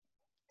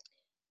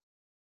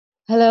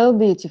Hello,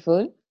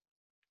 beautiful.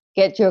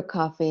 Get your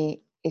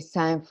coffee. It's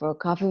time for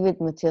Coffee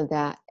with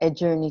Matilda, a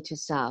journey to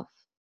self.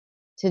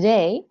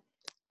 Today,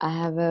 I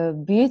have a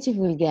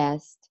beautiful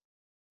guest.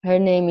 Her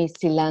name is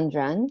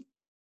Silandran.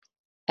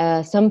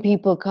 Some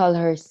people call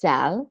her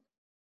Sal.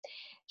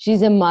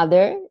 She's a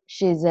mother.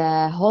 She's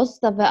a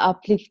host of an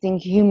uplifting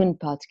human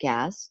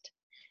podcast,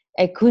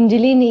 a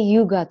Kundalini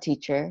yoga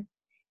teacher,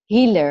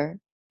 healer,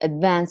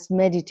 advanced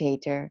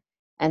meditator,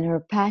 and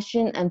her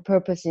passion and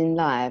purpose in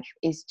life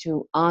is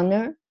to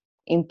honor,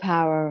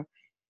 empower,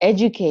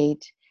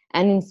 educate,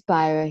 and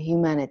inspire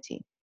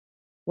humanity.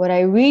 What I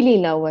really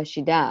love what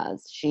she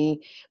does, she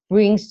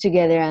brings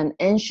together an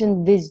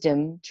ancient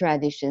wisdom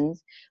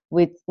traditions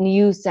with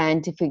new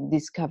scientific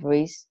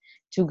discoveries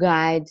to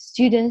guide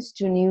students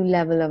to new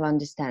level of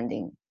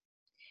understanding.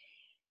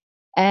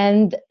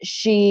 And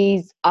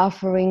she's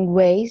offering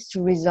ways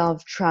to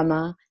resolve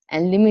trauma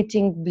and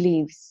limiting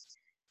beliefs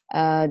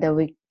that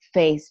we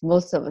face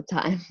most of the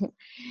time.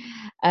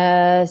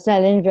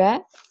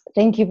 Salindra,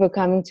 thank you for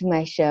coming to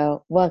my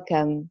show.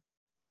 Welcome.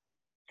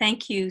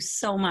 Thank you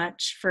so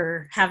much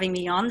for having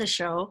me on the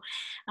show.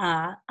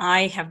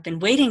 I have been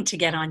waiting to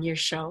get on your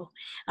show.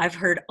 I've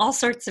heard all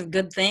sorts of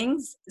good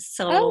things. Oh,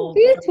 So, from the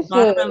beautiful.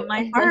 bottom of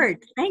my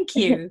heart, thank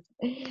you.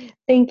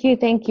 Thank you.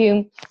 Thank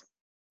you.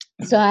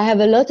 So I have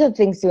a lot of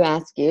things to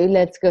ask you.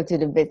 Let's go to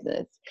the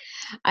business.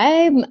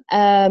 I'm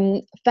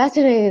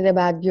fascinated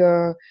about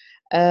your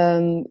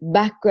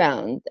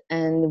background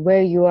and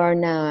where you are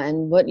now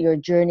and what your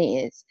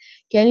journey is.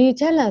 Can you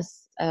tell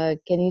us,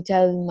 can you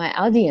tell my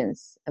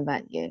audience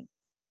about you?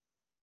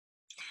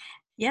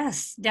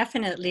 Yes,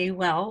 definitely.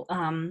 Well,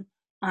 I'm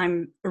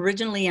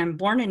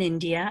born in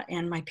India,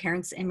 and my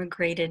parents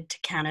immigrated to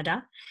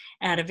Canada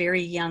at a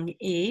very young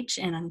age,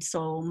 and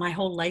so my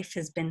whole life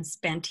has been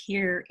spent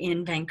here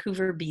in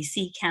Vancouver,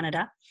 BC,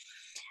 Canada.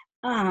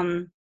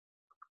 Um,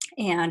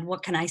 and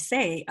what can I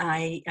say?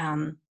 I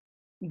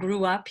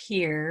grew up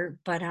here,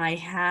 but I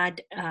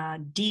had a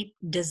deep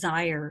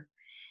desire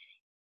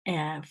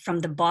from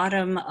the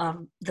bottom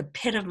of the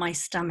pit of my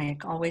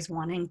stomach, always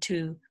wanting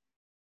to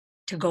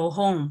go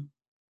home.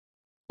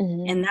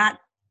 Hmm. And that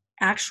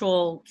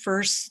actual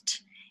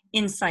first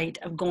insight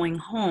of going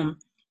home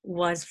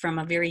was from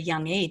a very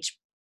young age,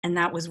 and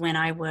that was when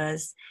I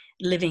was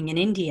living in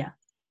India.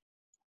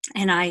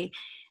 And I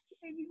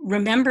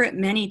remember it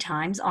many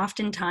times.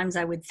 Oftentimes,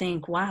 I would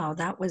think, "Wow,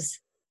 that was."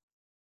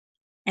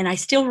 And I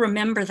still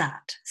remember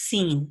that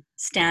scene,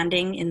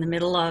 standing in the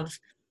middle of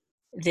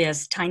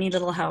this tiny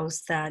little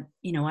house that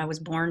I was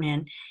born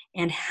in,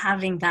 and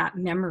having that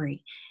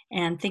memory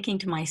and thinking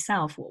to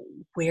myself,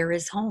 where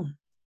is home?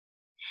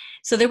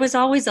 So there was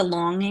always a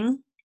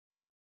longing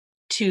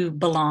to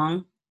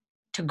belong,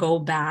 to go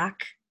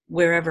back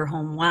wherever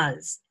home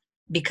was,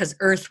 because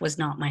earth was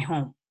not my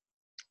home.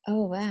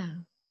 Oh,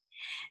 wow.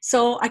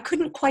 So I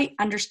couldn't quite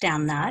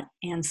understand that.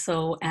 And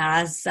so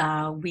as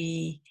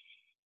we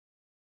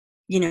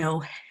you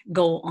know,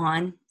 go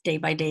on day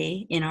by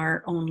day in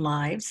our own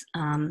lives.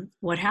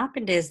 What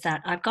happened is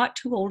that I've got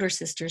two older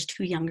sisters,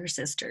 two younger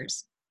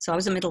sisters. So I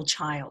was a middle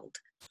child.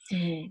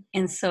 Hmm.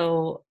 And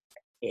so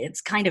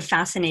it's kind of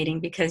fascinating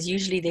because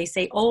usually they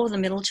say, oh, the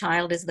middle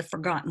child is the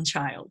forgotten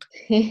child.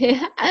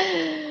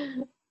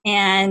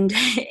 And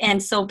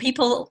and so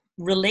people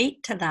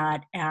relate to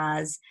that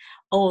as,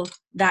 oh,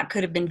 that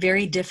could have been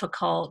very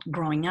difficult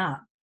growing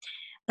up.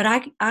 But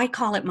I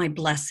call it my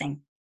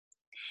blessing.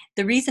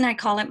 The reason I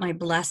call it my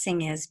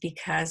blessing is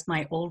because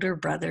my older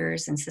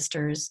brothers and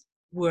sisters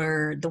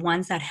were the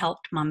ones that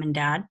helped mom and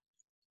dad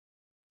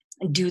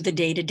do the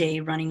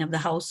day-to-day running of the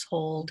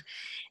household,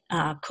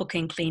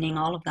 cooking, cleaning,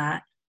 all of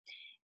that.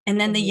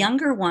 And then the Hmm.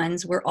 younger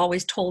ones were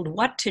always told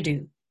what to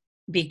do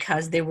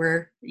because they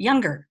were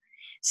younger.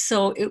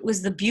 So it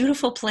was the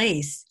beautiful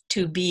place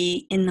to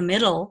be in the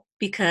middle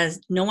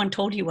because no one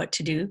told you what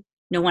to do.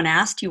 No one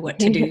asked you what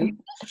to do.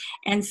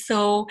 And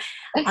so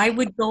I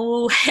would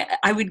go,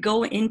 I would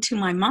go into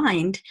my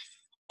mind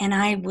and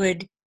I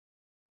would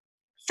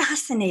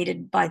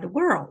fascinated by the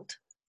world.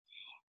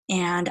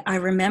 And I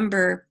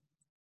remember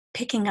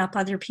picking up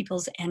other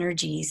people's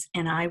energies,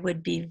 and I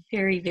would be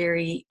very,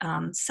 very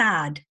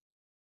sad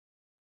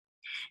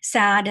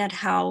at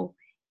how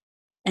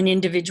an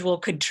individual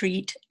could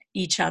treat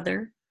each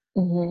other,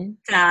 Hmm.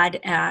 sad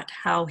at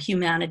how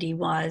humanity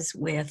was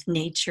with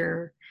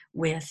nature,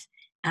 with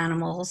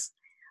animals.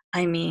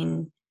 I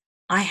mean,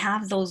 I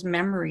have those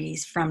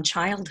memories from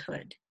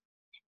childhood,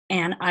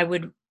 and I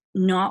would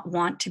not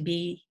want to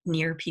be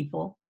near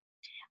people.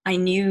 I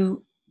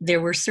knew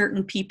there were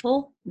certain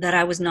people that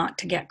I was not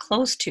to get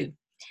close to.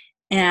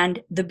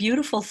 And the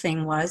beautiful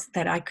thing was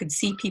that I could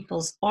see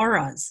people's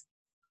auras.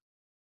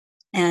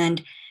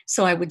 And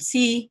so I would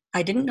see,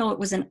 I didn't know it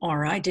was an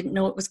aura. I didn't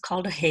know it was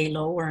called a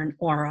halo or an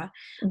aura.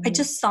 I Hmm.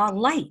 just saw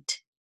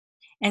light.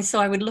 And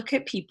so I would look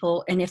at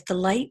people, and if the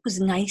light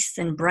was nice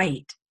and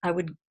bright, I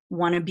would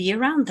want to be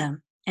around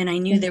them. And I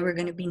knew they were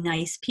going to be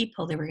nice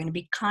people, they were going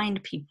to be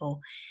kind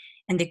people,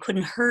 and they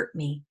couldn't hurt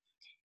me.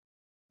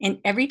 And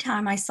every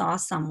time I saw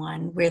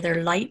someone where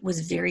their light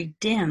was very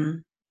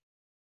dim,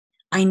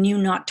 I knew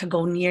not to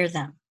go near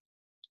them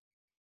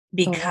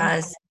Oh,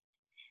 wow.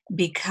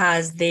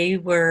 because they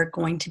were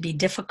going to be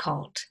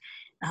difficult.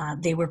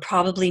 They were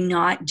probably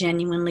not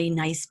genuinely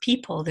nice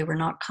people. They were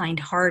not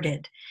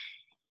kind-hearted.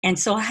 And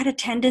so I had a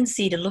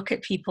tendency to look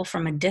at people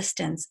from a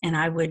distance, and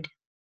I would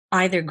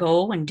either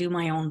go and do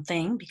my own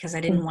thing because I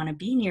didn't Mm. want to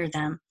be near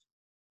them,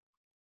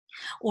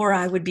 or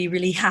I would be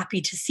really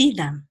happy to see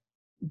them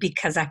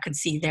because I could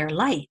see their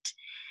light.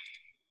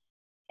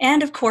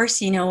 And of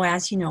course,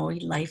 as you know,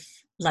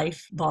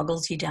 life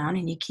boggles you down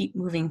and you keep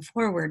moving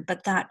forward,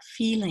 but that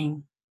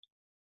feeling,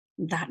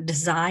 that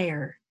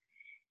desire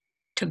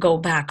to go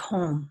back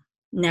home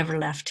never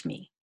left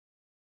me.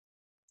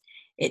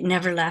 It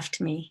never left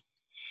me.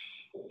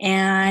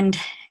 And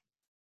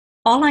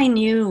all I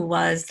knew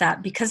was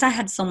that because I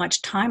had so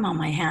much time on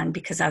my hand,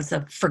 because I was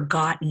a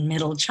forgotten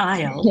middle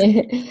child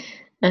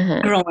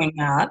Uh-huh. growing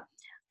up,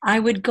 I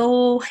would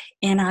go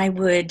and I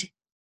would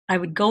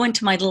go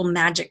into my little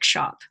magic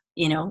shop,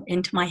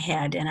 into my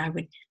head, and I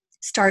would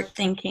start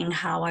thinking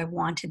how I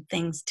wanted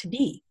things to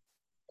be.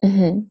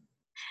 Mm-hmm.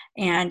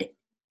 And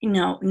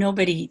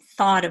nobody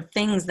thought of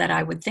things that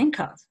I would think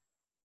of.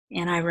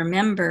 And I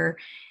remember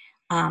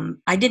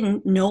I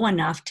didn't know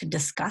enough to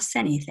discuss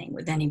anything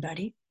with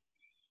anybody.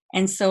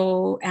 And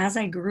so as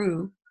I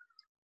grew,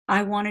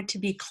 I wanted to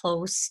be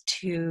close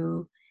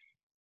to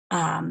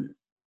um,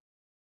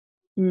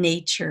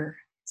 nature.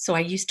 So I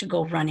used to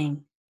go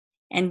running.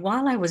 And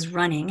while I was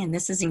running, and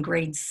this is in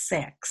grade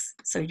 6,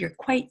 so you're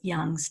quite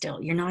young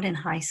still, you're not in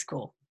high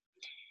school.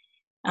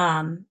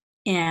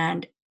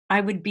 And I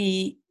would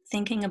be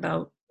thinking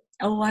about,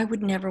 oh, I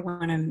would never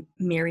want to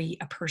marry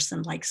a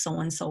person like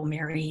so and so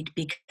married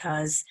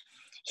because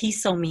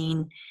he's so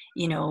mean.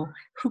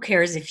 Who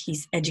cares if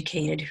he's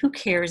educated? Who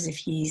cares if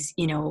he's,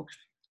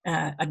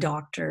 a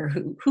doctor?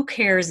 Who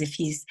cares if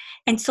he's.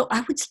 And so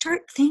I would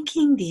start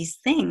thinking these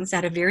things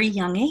at a very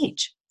young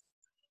age.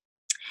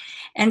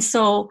 And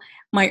so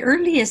my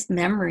earliest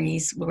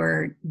memories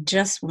were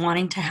just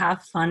wanting to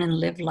have fun and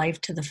live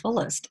life to the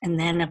fullest. And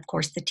then, of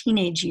course, the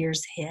teenage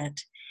years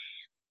hit.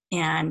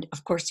 And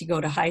of course, you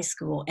go to high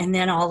school. And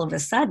then all of a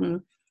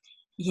sudden,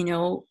 you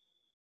know,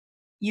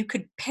 you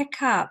could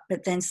pick up,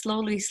 but then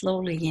slowly,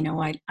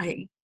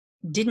 I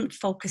didn't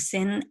focus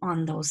in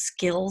on those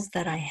skills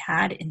that I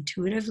had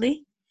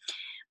intuitively.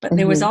 But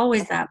there was Mm-hmm.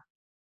 always that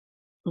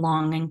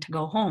longing to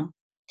go home.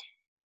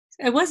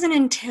 It wasn't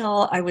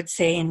until I would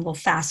say, and we'll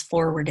fast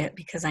forward it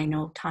because I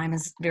know time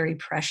is very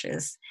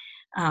precious.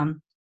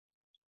 Um,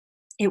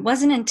 it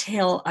wasn't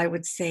until I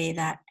would say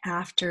that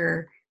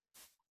after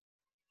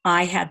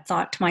I had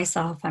thought to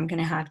myself, I'm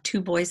going to have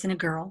 2 boys and a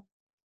girl,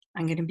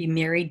 I'm going to be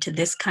married to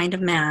this kind of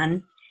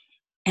man,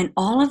 and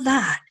all of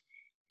that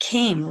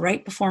came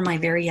right before my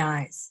very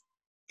eyes.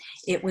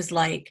 It was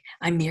like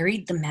I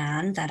married the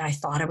man that I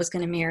thought I was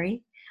going to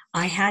marry.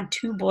 I had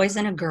 2 boys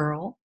and a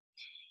girl,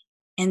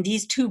 and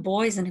these 2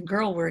 boys and a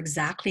girl were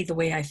exactly the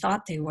way I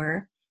thought they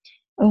were.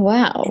 Oh, And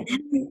wow.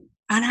 then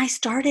and I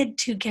started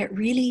to get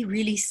really,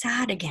 really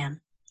sad again,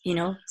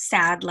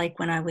 sad like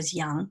when I was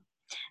young,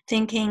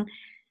 thinking,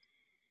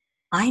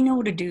 I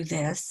know to do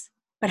this,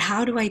 but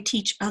how do I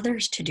teach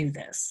others to do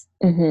this?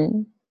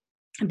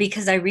 Mm-hmm.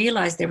 Because I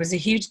realized there was a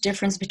huge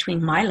difference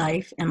between my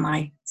life and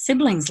my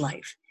siblings'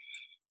 life.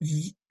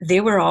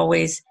 They were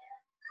always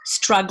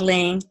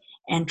struggling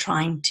and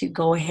trying to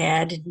go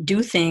ahead and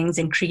do things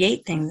and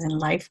create things in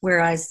life,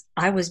 whereas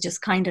I was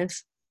just kind of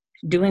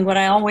doing what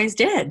I always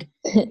did.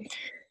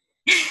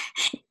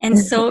 And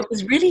so it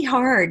was really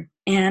hard,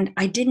 and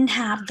I didn't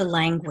have the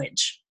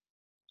language.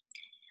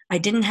 I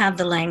didn't have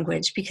the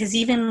language because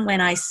even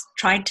when I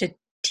tried to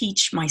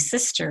teach my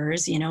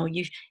sisters,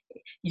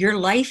 your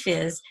life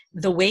is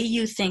the way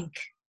you think.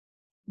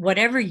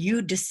 Whatever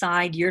you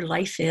decide your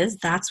life is,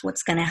 that's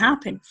what's going to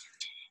happen.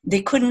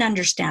 They couldn't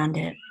understand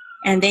it,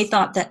 and they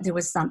thought that there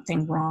was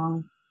something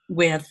wrong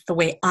with the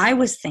way I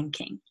was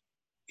thinking.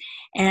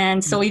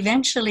 And so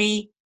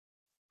eventually,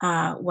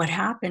 what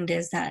happened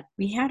is that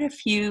we had a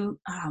few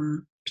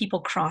people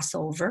cross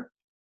over.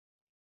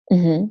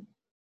 Mm-hmm.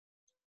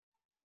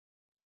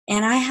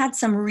 And I had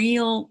some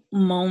real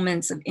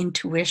moments of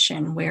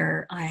intuition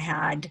where I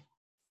had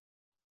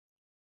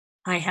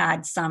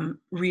some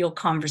real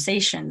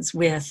conversations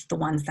with the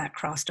ones that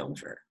crossed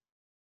over.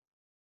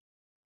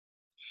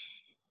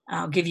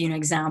 I'll give you an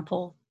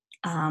example.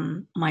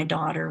 My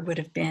daughter would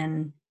have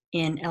been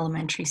in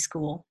elementary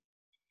school.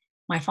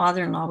 My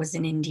father-in-law was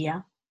in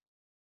India.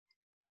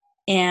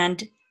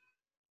 And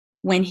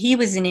when he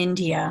was in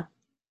India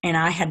and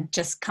I had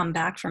just come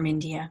back from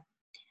India,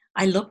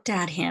 I looked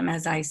at him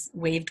as I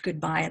waved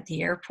goodbye at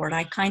the airport.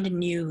 I kind of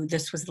knew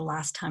this was the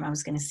last time I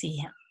was going to see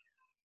him.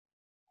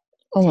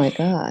 Oh, my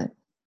God.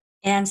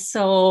 And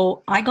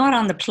so I got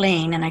on the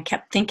plane and I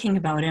kept thinking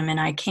about him, and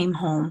I came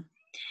home.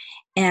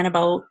 And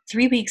about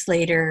 3 weeks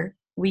later,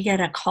 we get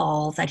a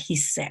call that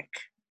he's sick.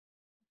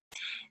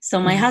 So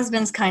my Mm-hmm.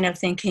 husband's kind of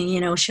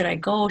thinking, should I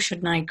go?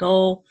 Shouldn't I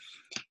go?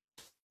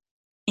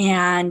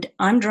 And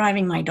I'm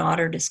driving my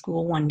daughter to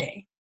school one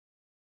day.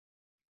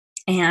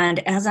 And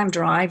as I'm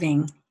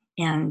driving,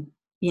 and,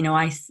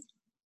 I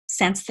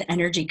sense the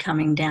energy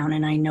coming down,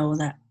 and I know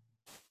that,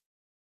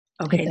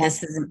 okay, Okay.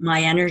 this isn't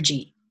my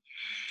energy.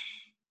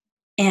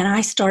 And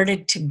I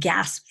started to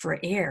gasp for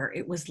air.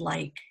 It was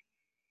like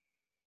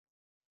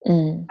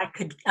Mm.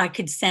 I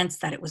could sense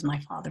that it was my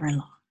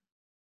father-in-law.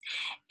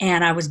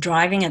 And I was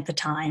driving at the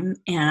time,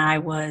 and I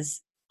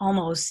was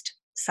almost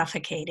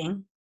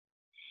suffocating,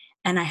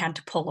 and I had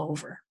to pull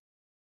over.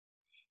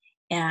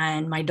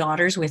 And my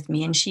daughter's with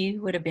me, and she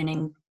would have been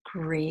in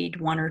grade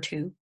 1 or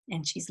 2,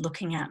 and she's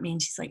looking at me,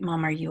 and she's like,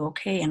 "Mom, are you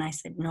okay?" And I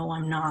said, "No,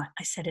 I'm not."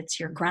 I said, "It's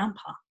your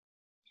grandpa."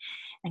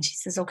 And she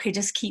says, "Okay,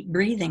 just keep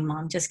breathing,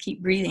 Mom, just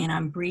keep breathing." And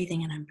I'm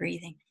breathing and I'm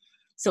breathing.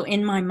 So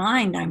in my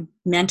mind, I'm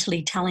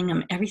mentally telling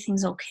him,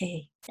 everything's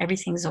okay.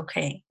 Everything's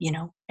okay. You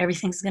know,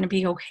 everything's going to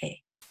be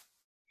okay.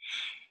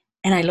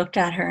 And I looked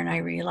at her and I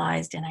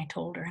realized, and I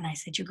told her, and I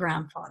said, "Your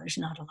grandfather's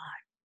not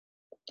alive."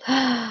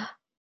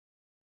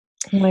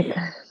 Oh my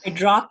God. I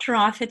dropped her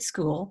off at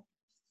school.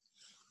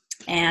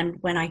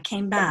 And when I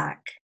came back,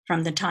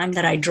 from the time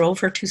that I drove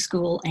her to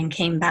school and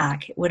came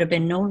back, it would have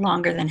been no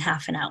longer than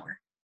half an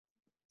hour.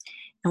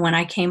 And when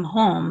I came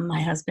home,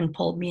 my husband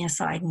pulled me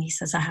aside and he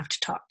says, "I have to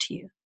talk to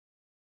you."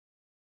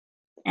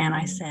 And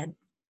I said,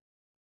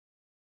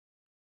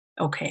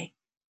 "Okay."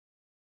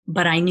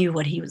 But I knew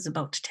what he was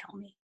about to tell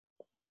me.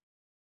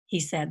 He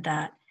said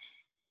that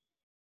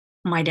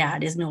my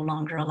dad is no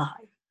longer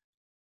alive.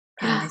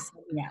 And I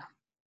said, "Yeah."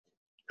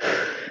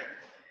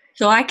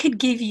 So I could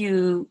give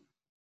you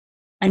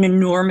an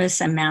enormous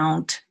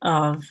amount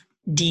of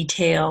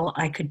detail.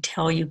 I could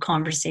tell you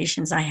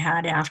conversations I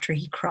had after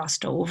he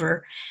crossed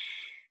over.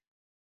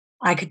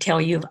 I could tell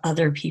you of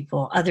other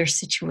people, other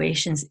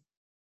situations,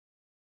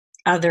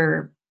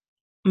 other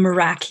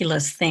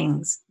miraculous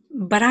things.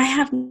 But I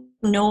have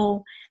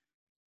no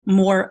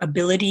more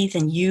ability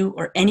than you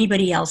or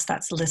anybody else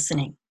that's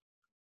listening.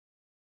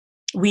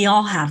 We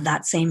all have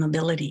that same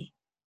ability.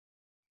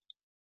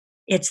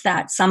 It's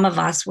that some of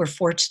us were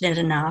fortunate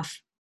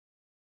enough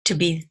to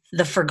be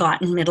the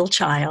forgotten middle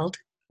child,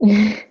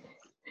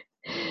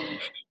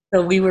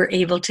 so we were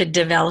able to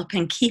develop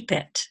and keep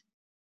it,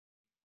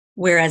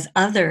 whereas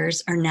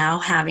others are now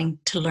having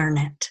to learn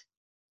it.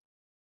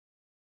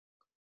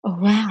 Oh,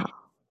 wow.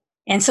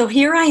 And so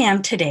here I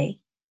am today,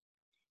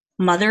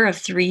 mother of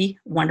 3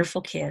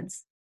 wonderful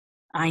kids.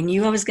 I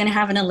knew I was going to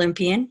have an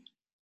Olympian.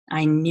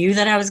 I knew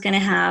that I was going to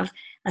have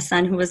a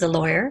son who was a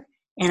lawyer.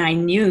 And I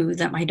knew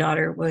that my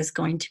daughter was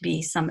going to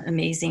be some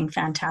amazing,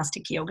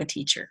 fantastic yoga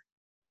teacher.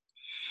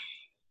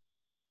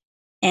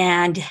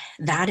 And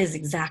that is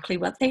exactly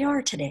what they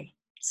are today.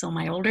 So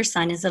my older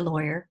son is a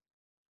lawyer.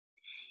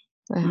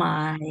 Wow.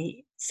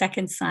 My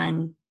second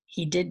son,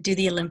 he did do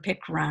the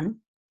Olympic run.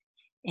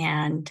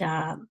 And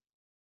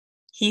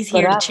he's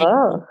here to change.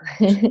 Bravo.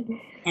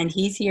 And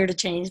he's here to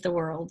change the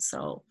world.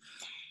 So,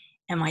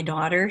 and my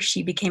daughter,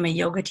 she became a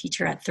yoga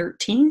teacher at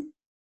 13.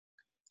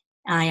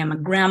 I am a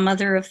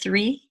grandmother of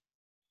 3,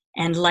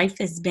 and life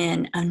has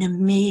been an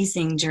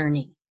amazing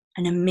journey,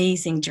 an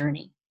amazing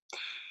journey.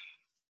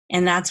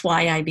 And that's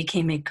why I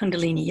became a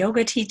Kundalini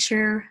yoga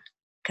teacher,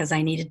 because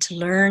I needed to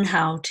learn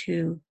how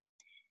to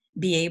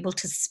be able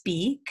to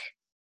speak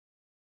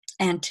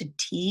and to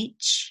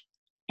teach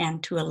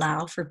and to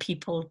allow for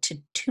people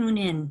to tune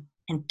in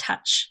and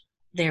touch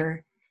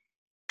their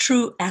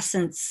true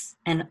essence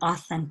and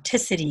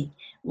authenticity,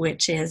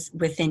 which is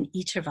within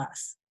each of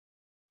us.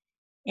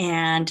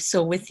 And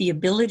so with the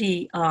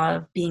ability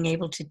of being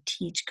able to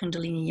teach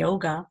Kundalini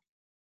yoga,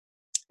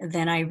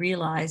 then I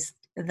realized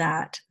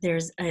that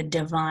there's a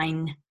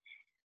divine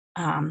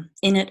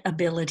innate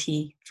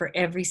ability for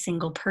every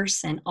single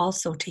person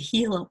also to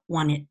heal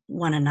one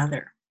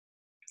another.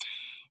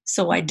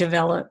 So I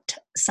developed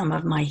some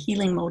of my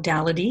healing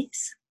modalities.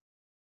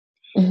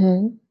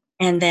 Mm-hmm.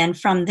 And then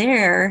from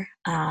there,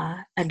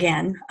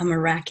 again, a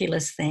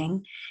miraculous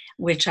thing,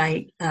 which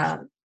I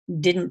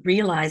didn't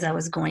realize I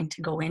was going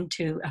to go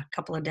into a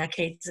couple of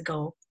decades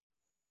ago.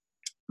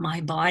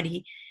 My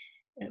body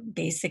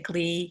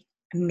basically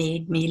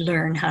made me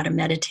learn how to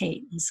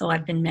meditate. And so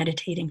I've been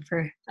meditating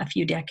for a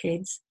few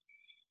decades.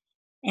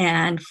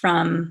 And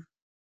from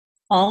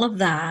all of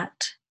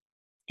that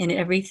and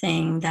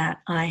everything that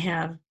I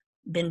have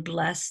been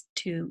blessed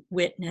to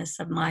witness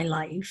of my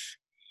life,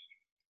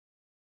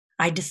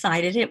 I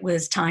decided it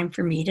was time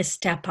for me to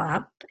step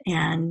up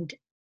and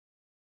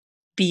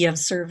be of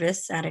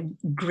service at a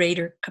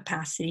greater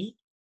capacity.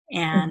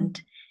 And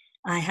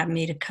I have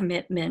made a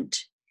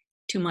commitment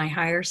to my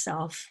higher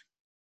self,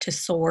 to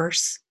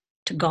source,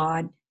 to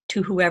God,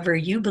 to whoever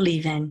you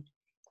believe in,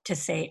 to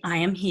say, I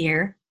am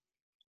here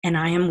and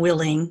I am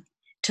willing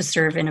to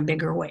serve in a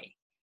bigger way.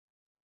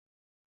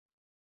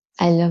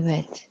 I love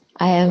it.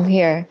 I am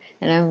here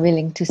and I'm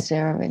willing to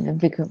serve in a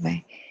bigger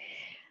way.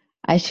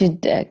 I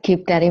should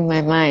keep that in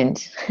my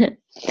mind.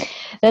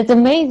 That's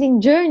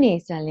amazing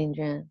journey,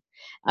 Salindra.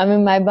 I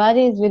mean, my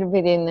body is a little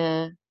bit in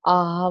a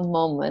aha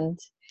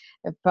moment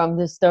from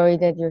the story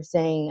that you're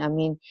saying. I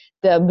mean,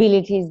 the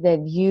abilities that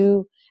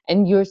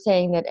you're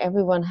saying that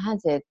everyone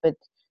has it, but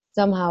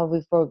somehow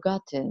we've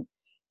forgotten.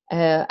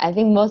 I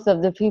think most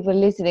of the people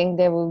listening,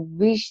 they will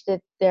wish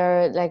that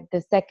they're like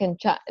the second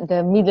child,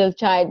 the middle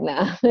child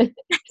now.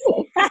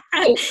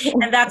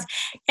 And that's,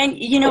 and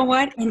you know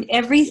what, in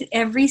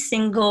every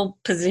single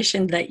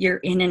position that you're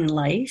in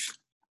life,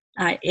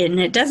 and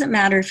it doesn't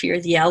matter if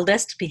you're the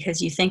eldest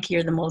because you think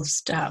you're the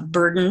most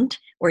burdened,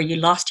 or you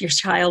lost your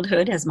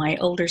childhood, as my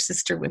older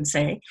sister would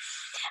say,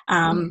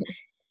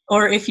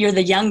 or if you're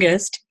the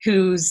youngest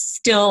who's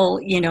still,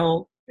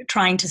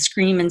 trying to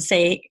scream and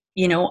say,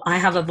 I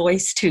have a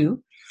voice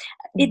too.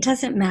 It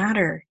doesn't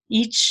matter.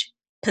 Each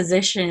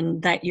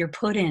position that you're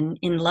put in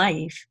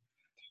life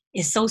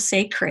is so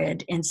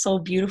sacred and so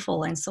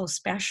beautiful and so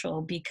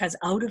special, because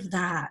out of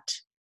that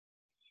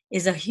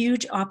is a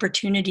huge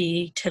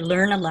opportunity to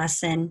learn a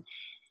lesson,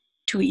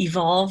 to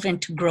evolve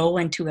and to grow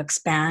and to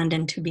expand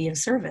and to be of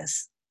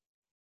service.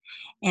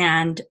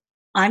 And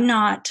I'm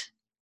not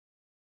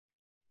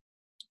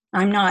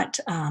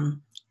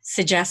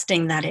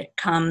suggesting that it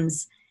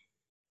comes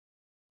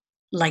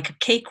like a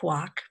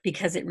cakewalk,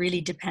 because it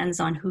really depends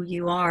on who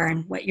you are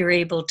and what you're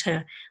able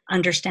to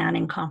understand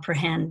and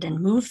comprehend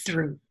and move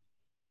through.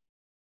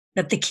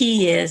 But the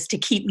key is to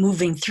keep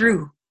moving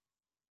through,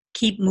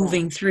 keep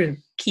moving through,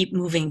 keep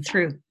moving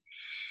through,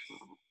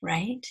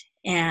 right?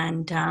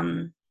 And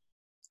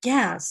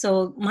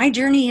so my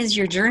journey is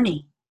your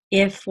journey.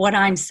 If what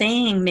I'm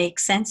saying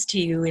makes sense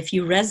to you, if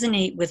you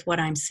resonate with what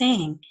I'm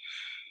saying,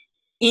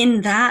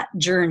 in that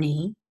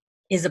journey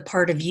is a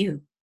part of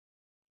you.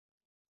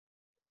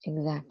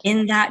 Exactly.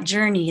 In that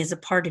journey is a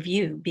part of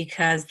you,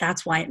 because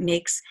that's why it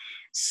makes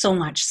so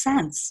much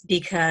sense,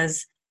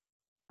 because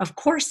of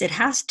course it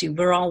has to.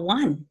 We're all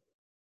one.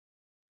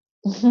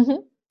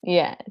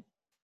 Yeah.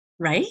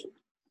 Right?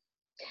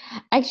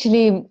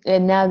 Actually,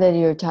 now that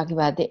you're talking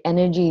about the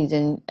energies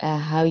and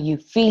how you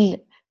feel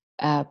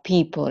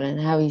people and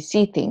how you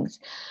see things,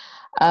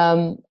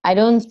 I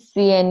don't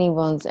see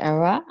anyone's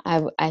era.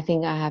 I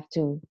think I have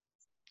to,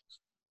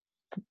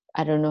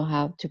 I don't know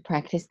how to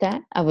practice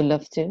that. I would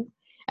love to.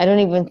 I don't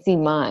even see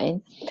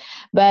mine,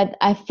 but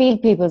I feel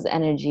people's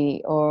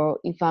energy, or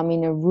if I'm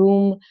in a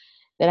room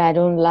that I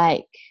don't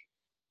like,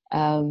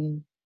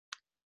 um,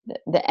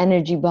 the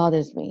energy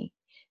bothers me.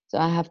 So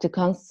I have to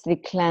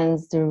constantly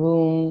cleanse the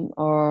room,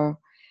 or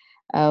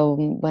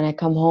when I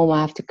come home,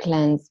 I have to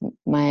cleanse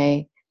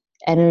my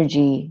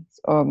energy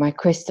or my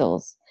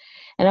crystals.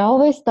 And I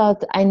always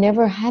thought I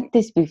never had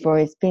this before.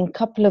 It's been a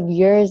couple of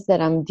years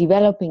that I'm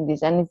developing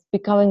this, and it's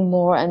becoming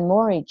more and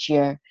more each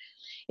year.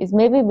 It's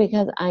maybe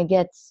because I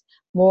get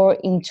more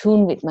in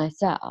tune with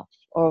myself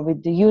or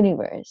with the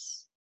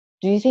universe.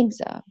 Do you think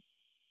so?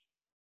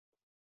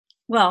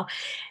 Well,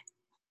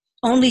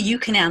 only you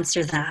can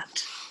answer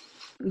that,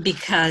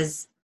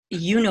 because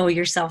you know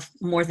yourself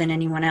more than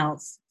anyone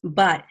else.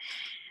 But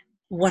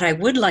what I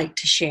would like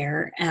to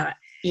share,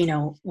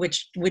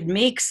 which would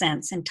make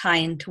sense and tie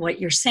into what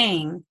you're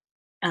saying,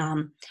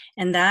 and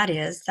that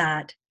is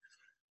that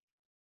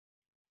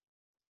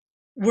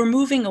we're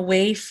moving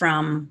away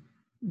from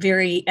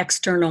very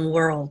external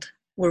world.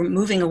 We're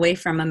moving away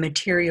from a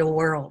material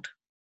world.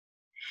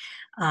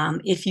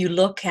 If you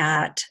look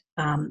at,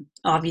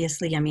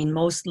 obviously, I mean,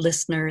 most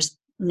listeners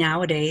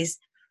nowadays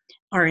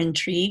are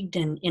intrigued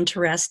and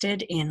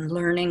interested in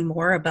learning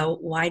more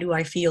about, why do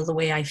I feel the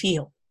way I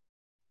feel?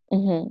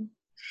 Mm-hmm.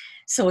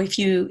 So if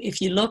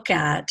you look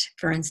at,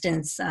 for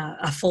instance,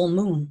 a full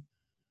moon,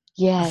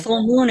 a Yes.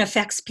 full moon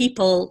affects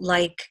people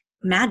like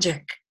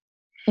magic.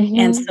 And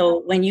Mm-hmm.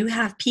 so when you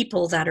have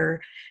people that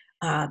are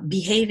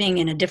behaving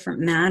in a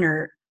different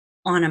manner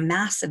on a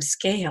massive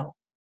scale,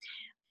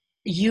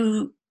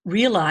 you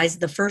realize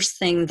the first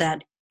thing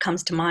that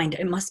comes to mind,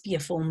 it must be a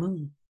full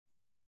moon.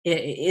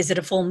 Is it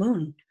a full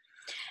moon?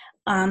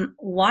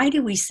 Why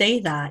do we say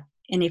that?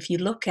 And if you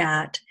look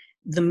at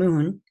the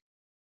moon,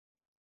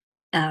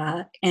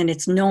 and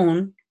it's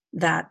known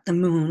that the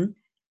moon,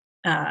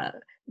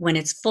 when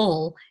it's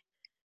full,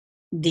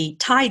 the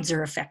tides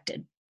are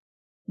affected.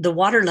 The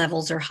water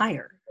levels are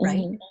higher, right?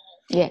 Mm-hmm.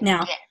 Yeah.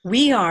 Now,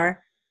 we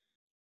are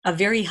a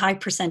very high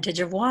percentage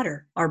of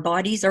water. Our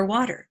bodies are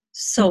water.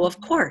 So,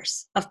 of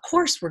course,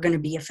 we're going to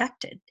be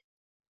affected,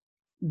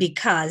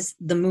 because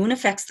the moon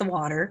affects the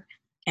water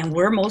and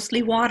we're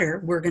mostly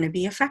water. We're going to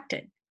be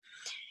affected.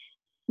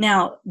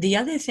 Now, the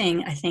other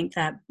thing I think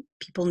that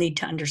people need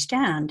to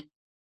understand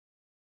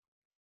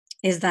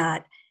is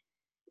that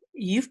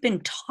you've been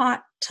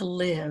taught to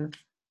live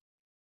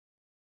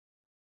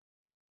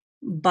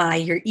by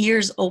your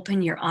ears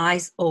open, your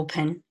eyes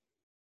open,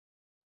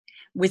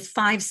 with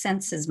 5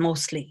 senses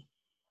mostly.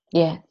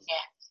 Yeah.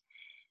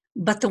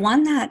 But the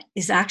one that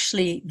is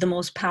actually the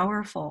most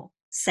powerful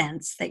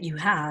sense that you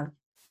have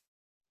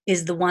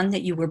is the one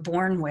that you were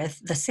born with,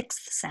 the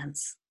 6th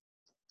sense.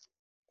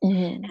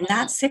 Mm-hmm. And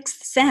that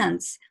 6th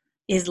sense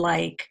is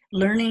like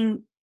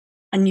learning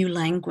a new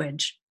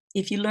language.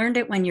 If you learned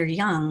it when you're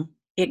young,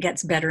 it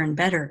gets better and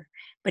better.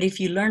 But if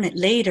you learn it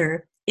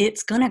later,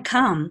 it's going to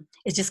come.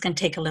 It's just going to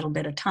take a little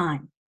bit of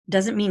time.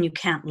 Doesn't mean you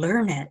can't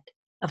learn it.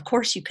 Of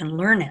course you can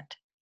learn it.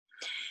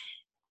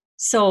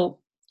 So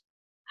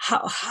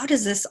how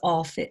does this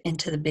all fit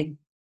into the big,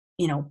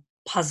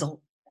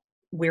 puzzle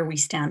where we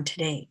stand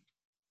today.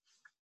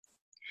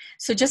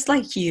 So just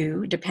like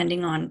you,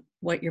 depending on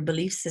what your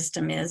belief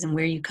system is and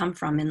where you come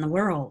from in the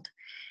world,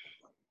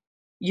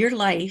 your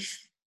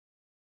life,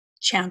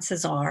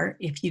 chances are,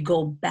 if you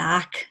go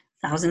back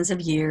thousands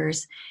of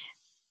years,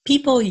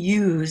 people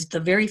used the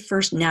very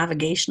first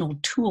navigational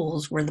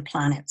tools were the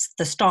planets,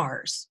 the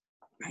stars,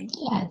 right?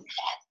 Yes.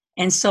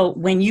 And so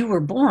when you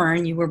were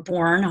born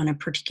on a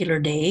particular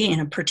day in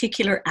a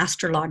particular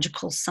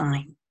astrological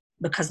sign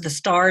because the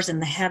stars in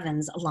the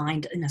heavens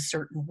aligned in a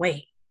certain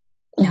way.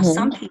 Now,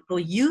 some people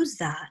use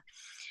that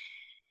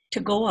to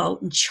go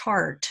out and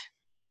chart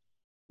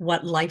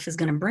what life is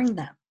going to bring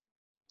them.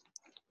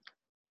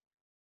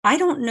 I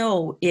don't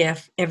know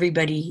if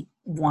everybody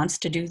wants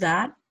to do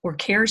that or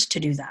cares to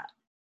do that.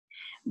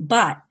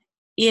 But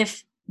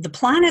if the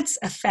planets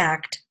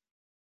affect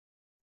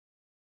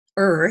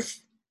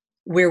Earth,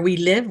 where we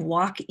live,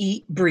 walk,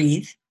 eat,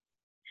 breathe,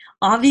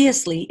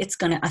 obviously it's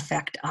going to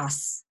affect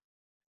us.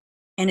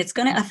 And it's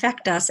going to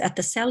affect us at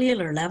the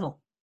cellular level.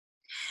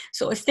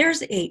 So if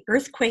there's an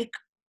earthquake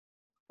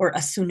or a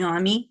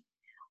tsunami,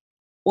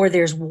 or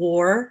there's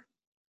war,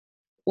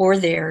 or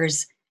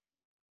there's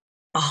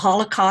a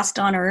Holocaust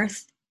on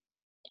Earth,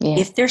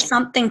 if there's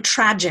something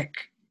tragic,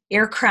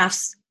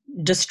 aircrafts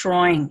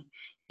destroying,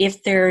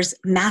 if there's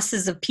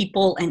masses of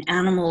people and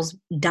animals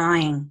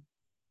dying,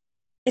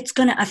 it's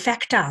going to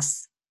affect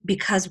us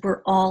because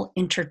we're all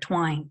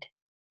intertwined,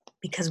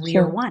 because we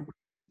are one.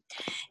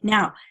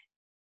 Now,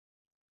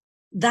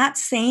 that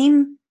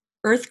same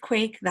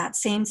earthquake, that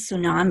same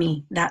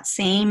tsunami, that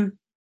same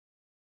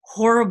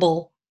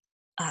horrible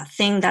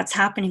thing that's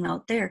happening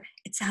out there,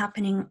 it's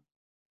happening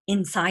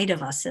inside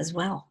of us as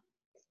well.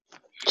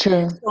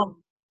 True.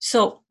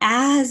 So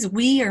as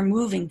we are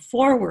moving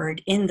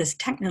forward in this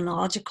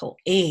technological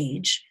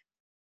age,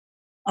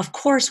 of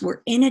course,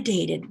 we're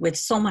inundated with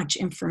so much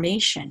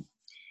information.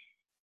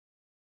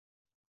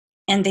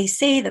 And they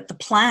say that the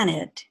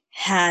planet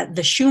had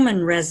the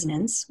Schumann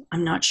resonance.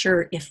 I'm not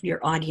sure if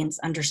your audience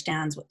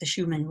understands what the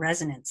Schumann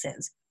resonance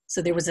is.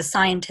 So there was a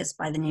scientist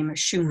by the name of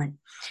Schumann,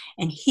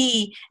 and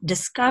he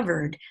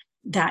discovered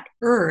that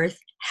Earth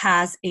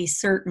has a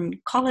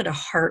certain, call it a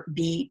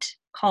heartbeat,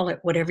 call it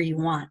whatever you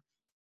want.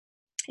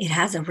 It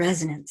has a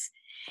resonance.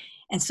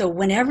 And so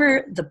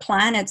whenever the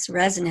planet's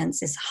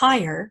resonance is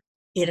higher,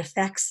 it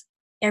affects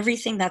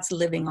everything that's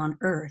living on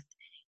Earth.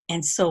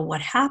 And so what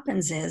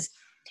happens is,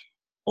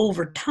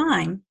 over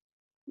time,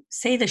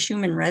 say the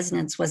Schumann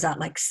resonance was at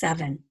like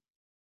 7.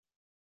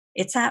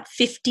 It's at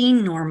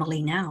 15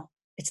 normally now.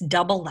 It's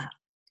double that.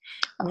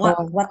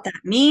 What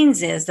that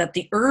means is that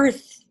the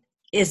Earth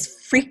is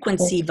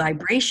frequency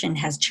vibration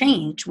has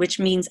changed, which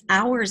means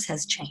ours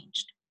has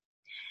changed.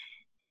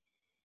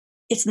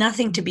 It's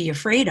nothing to be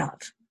afraid of.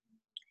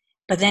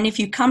 But then if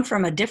you come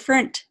from a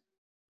different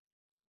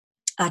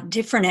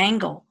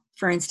angle,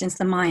 for instance,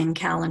 the Mayan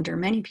calendar,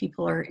 many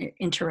people are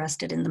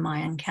interested in the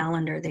Mayan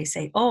calendar. They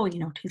say,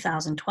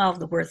 2012,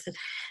 the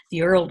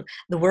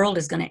world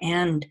is going to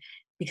end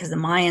because the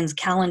Mayans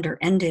calendar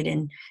ended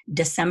in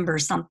December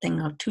something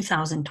of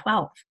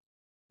 2012.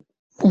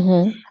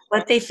 Mm-hmm.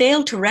 What they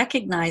failed to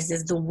recognize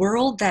is the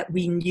world that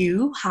we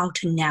knew how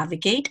to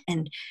navigate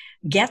and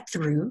get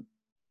through,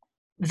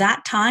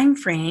 that time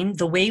frame,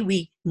 the way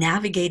we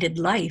navigated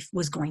life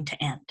was going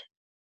to end.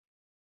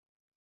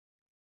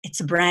 It's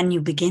a brand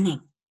new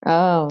beginning.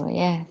 Oh,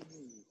 yes.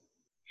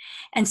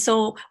 And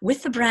so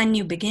with the brand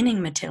new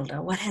beginning,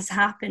 Matilda, what has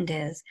happened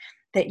is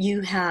that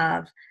you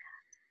have,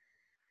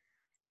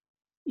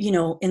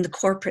 in the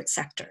corporate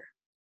sector,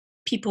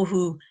 people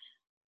who,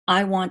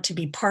 I want to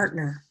be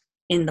partner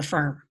in the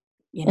firm.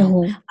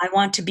 I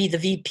want to be the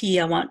VP.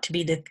 I want to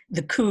be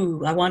the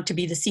coup. I want to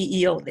be the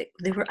CEO.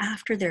 They were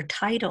after their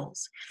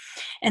titles.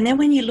 And then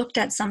when you looked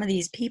at some of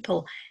these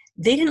people,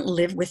 they didn't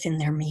live within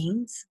their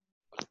means.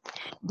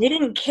 They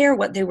didn't care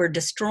what they were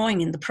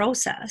destroying in the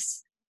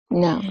process.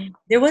 No.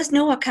 There was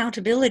no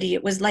accountability.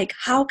 It was like,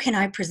 how can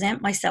I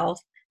present myself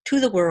to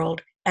the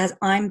world as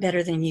I'm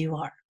better than you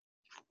are?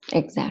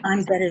 Exactly.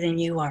 I'm better than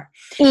you are.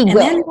 Ego. And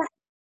then,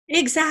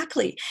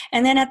 exactly.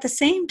 And then at the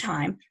same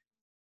time,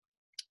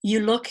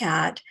 you look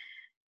at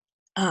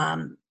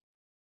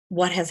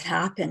what has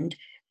happened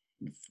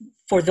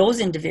for those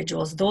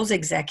individuals, those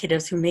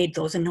executives who made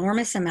those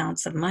enormous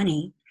amounts of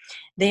money.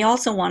 They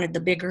also wanted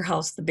the bigger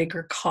house, the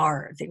bigger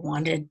car. They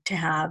wanted to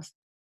have,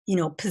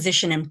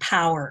 position and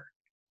power,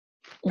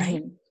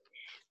 right? Mm-hmm.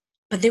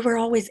 But they were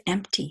always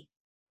empty.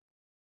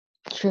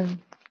 True.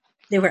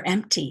 They were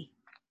empty.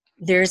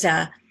 There's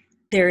a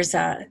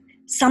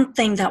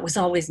something that was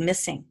always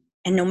missing.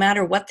 And no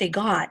matter what they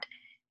got,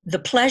 the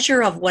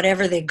pleasure of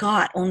whatever they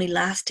got only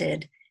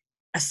lasted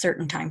a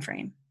certain time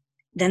frame.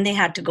 Then they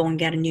had to go and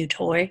get a new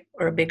toy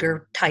or a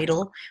bigger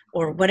title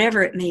or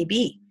whatever it may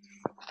be.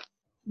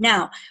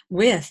 Now,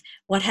 with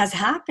what has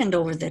happened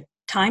over the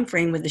time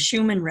frame with the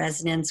Schumann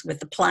resonance, with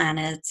the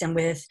planets, and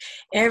with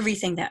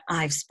everything that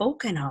I've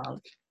spoken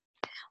of,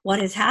 what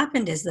has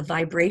happened is the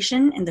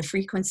vibration and the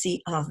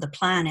frequency of the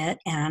planet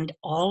and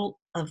all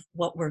of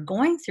what we're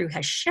going through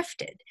has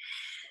shifted.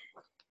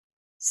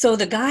 So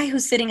the guy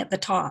who's sitting at the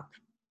top,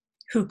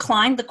 who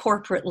climbed the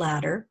corporate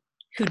ladder,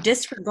 who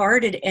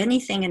disregarded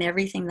anything and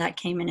everything that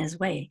came in his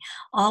way,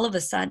 all of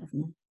a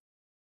sudden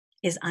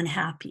is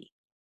unhappy.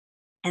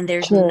 And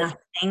there's True.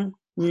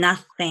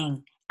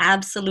 nothing,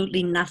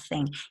 absolutely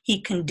nothing he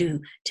can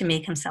do to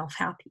make himself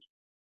happy.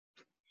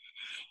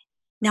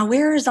 Now,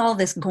 where is all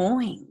this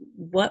going?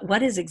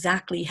 What is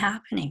exactly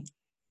happening?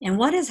 And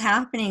what is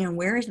happening and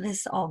where is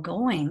this all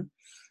going?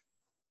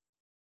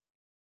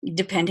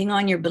 Depending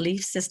on your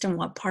belief system,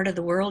 what part of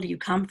the world you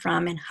come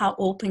from and how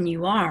open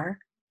you are.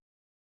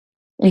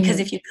 Because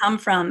if you come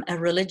from a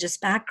religious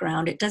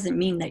background, it doesn't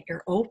mean that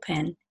you're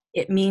open.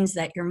 It means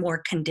that you're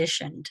more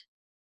conditioned.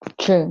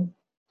 True.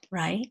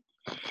 Right?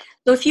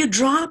 So if you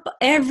drop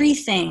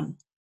everything,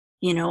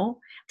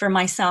 for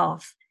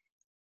myself,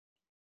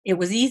 it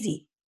was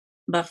easy.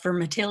 But for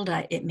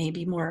Matilda, it may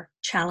be more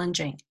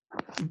challenging.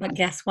 But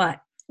guess what?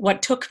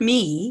 What took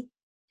me,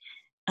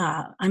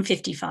 I'm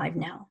 55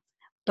 now,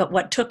 but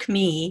what took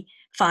me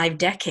 5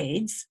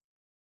 decades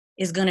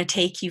is going to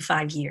take you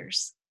 5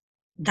 years.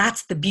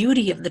 That's the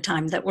beauty of the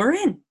time that we're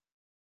in,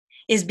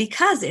 is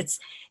because it's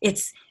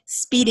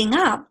speeding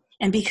up.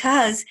 And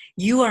because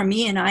you are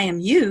me and I am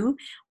you,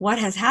 what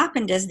has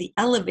happened is the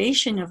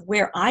elevation of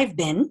where I've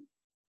been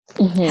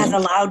has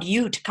allowed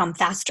you to come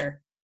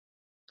faster.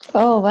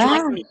 Oh,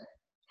 wow.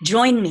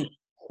 Join me.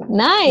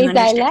 Nice.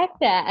 I like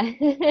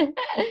that.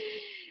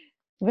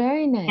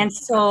 Very nice. And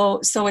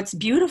so it's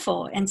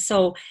beautiful. And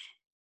so,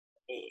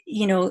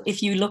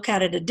 if you look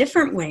at it a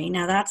different way,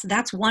 now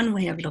that's one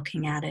way of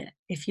looking at it.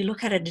 If you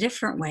look at it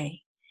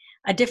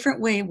a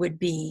different way would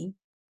be,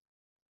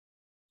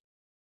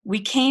 we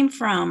came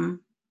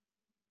from,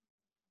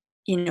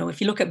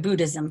 if you look at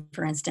Buddhism,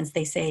 for instance,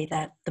 they say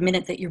that the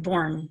minute that you're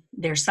born,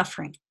 there's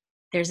suffering.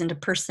 There isn't a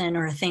person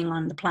or a thing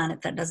on the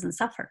planet that doesn't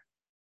suffer.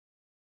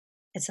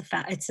 It's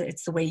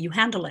it's the way you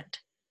handle it,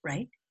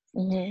 right?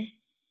 Mm-hmm.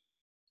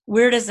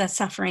 Where does that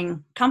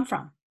suffering come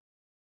from?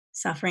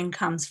 Suffering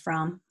comes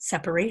from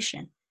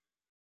separation.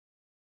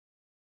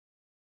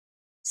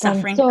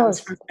 Suffering comes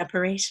from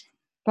separation.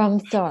 From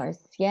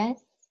source,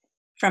 yes?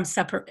 From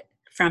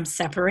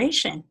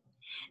separation.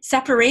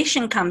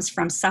 Separation comes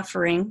from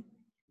suffering,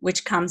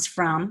 which comes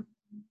from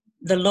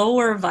the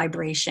lower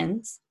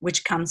vibrations,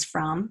 which comes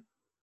from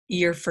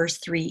your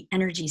first 3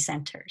 energy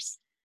centers.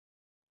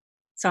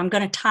 So I'm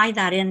going to tie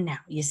that in now,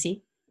 you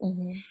see?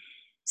 Mm-hmm.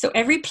 So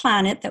every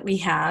planet that we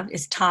have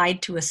is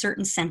tied to a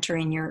certain center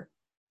in your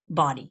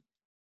body.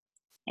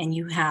 And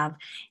you have,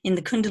 in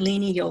the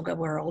Kundalini yoga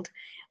world,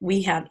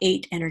 we have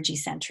 8 energy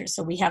centers.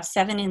 So we have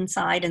 7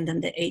 inside, and then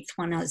the 8th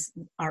one is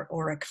our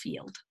auric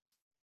field.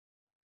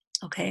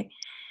 Okay?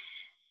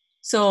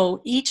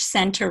 So each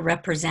center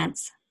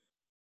represents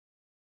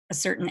a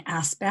certain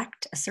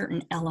aspect, a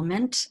certain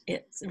element.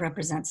 It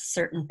represents a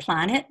certain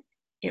planet.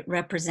 It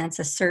represents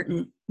a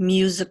certain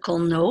musical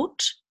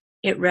note.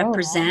 It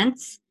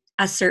represents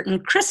a certain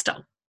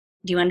crystal.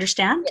 Do you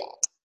understand? Yeah.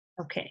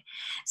 Okay.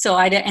 So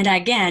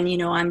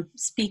I'm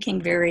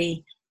speaking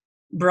very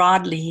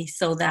broadly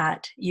so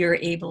that you're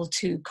able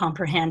to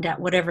comprehend at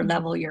whatever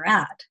level you're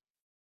at.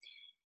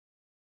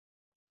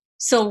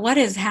 So what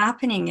is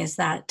happening is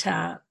that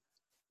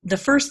the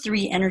first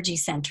 3 energy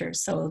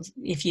centers, so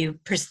if you,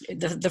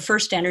 the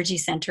first energy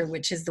center,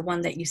 which is the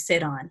one that you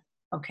sit on,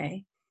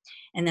 okay?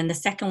 And then the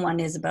second one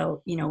is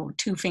about,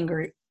 2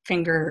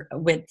 finger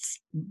widths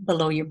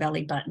below your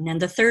belly button.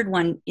 And the third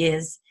one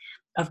is,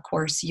 of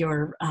course,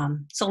 your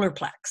solar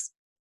plex.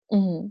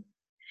 Mm-hmm.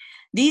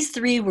 These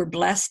 3 were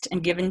blessed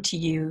and given to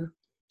you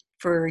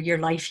for your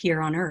life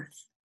here on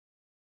earth.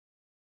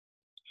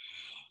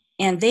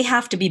 And they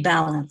have to be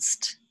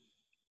balanced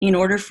in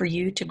order for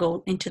you to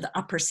go into the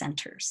upper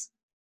centers.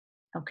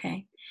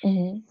 Okay?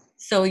 Mm-hmm.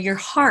 So your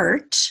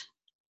heart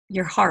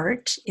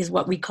is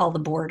what we call the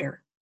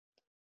border.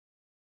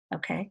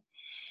 Okay?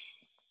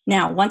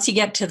 Now, once you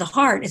get to the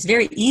heart, it's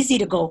very easy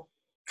to go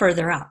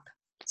further up.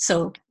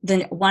 So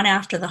the one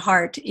after the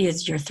heart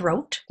is your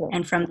throat.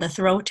 And from the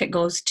throat, it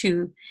goes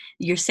to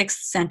your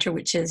 6th center,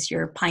 which is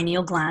your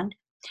pineal gland.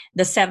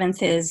 The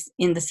 7th is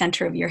in the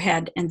center of your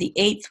head. And the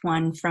 8th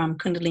one from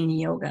Kundalini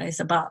Yoga is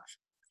above.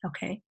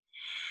 Okay.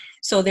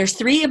 So there's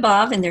 3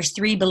 above and there's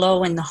 3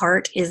 below, and the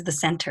heart is the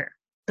center,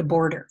 the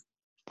border.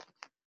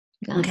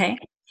 Okay.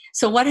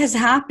 So what has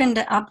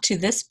happened up to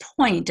this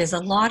point is a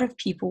lot of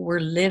people were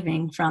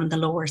living from the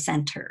lower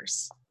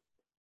centers.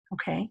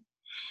 Okay.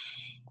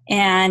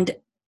 And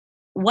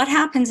what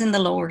happens in the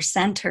lower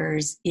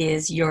centers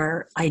is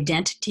your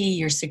identity,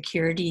 your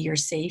security, your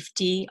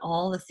safety,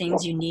 all the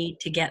things you need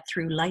to get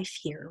through life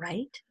here,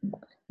 right?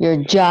 Your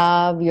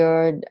job,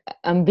 your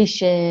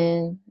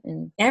ambition.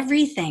 And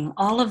everything,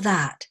 all of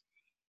that.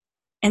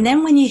 And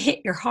then when you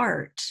hit your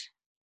heart,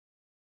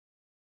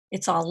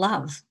 it's all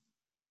love.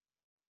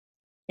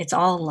 It's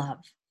all love.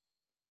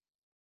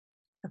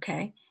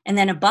 Okay? And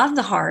then above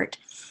the heart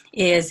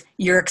is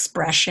your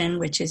expression,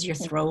 which is your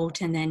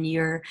throat, and then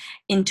your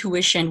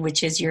intuition,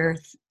 which is your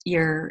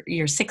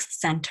 6th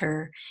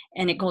center,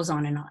 and it goes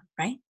on and on,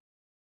 right?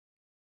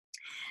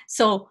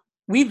 So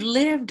we've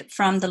lived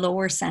from the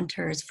lower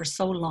centers for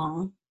so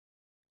long,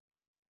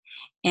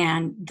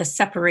 and the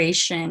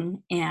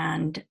separation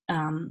and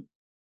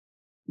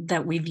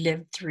that we've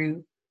lived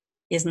through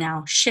is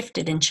now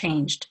shifted and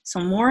changed. So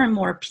more and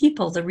more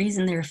people, the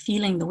reason they're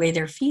feeling the way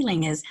they're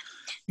feeling is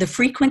the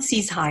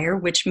frequency's higher,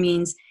 which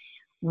means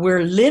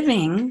we're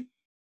living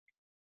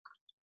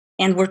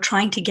and we're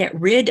trying to get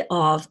rid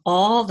of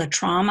all the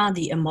trauma,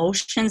 the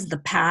emotions, the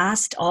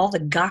past, all the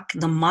guck,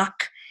 the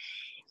muck.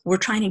 We're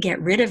trying to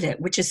get rid of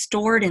it, which is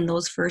stored in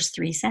those first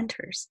three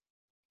centers.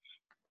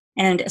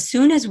 And as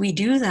soon as we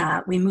do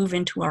that, we move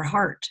into our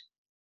heart.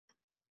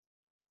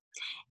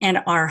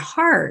 And our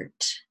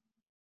heart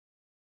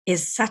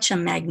is such a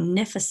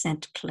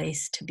magnificent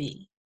place to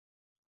be.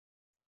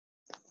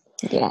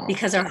 Yeah.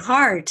 Because our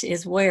heart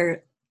is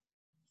where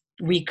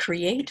we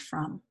create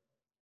from,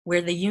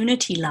 where the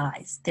unity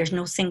lies. There's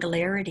no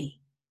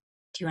singularity.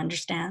 Do you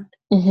understand?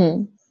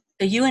 Mm-hmm.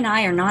 So you and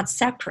I are not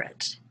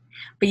separate,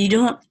 but you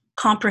don't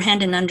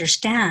comprehend and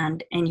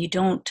understand, and you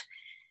don't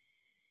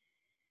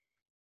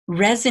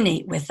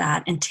resonate with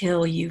that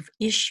until you've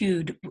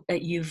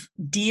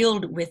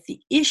dealt with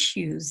the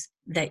issues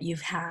that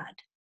you've had.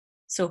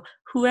 So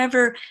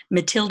whoever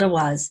Matilda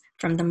was,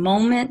 from the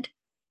moment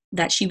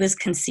that she was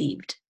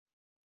conceived,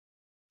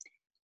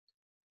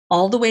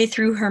 all the way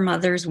through her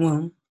mother's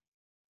womb,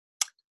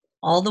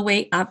 all the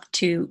way up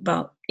to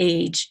about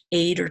age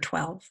 8 or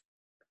 12,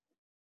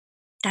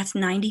 that's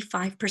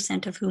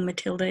 95% of who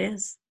Matilda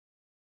is.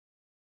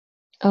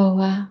 Oh,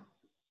 wow.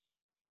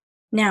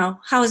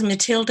 Now, how is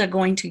Matilda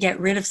going to get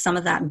rid of some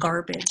of that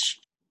garbage?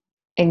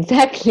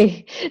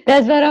 Exactly.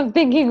 That's what I'm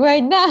thinking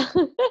right now.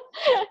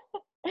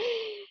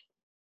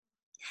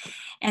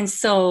 And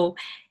so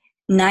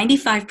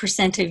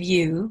 95% of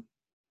you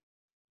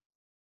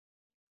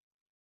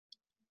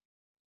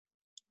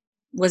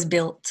was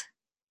built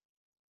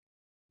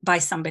by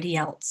somebody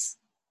else.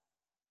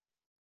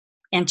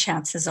 And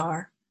chances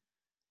are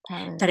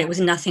that it was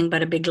nothing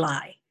but a big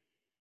lie.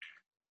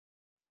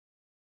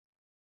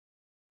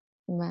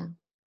 Wow.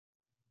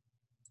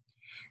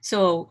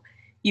 So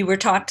you were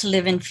taught to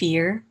live in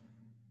fear.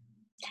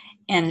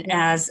 And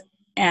Yeah.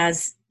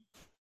 as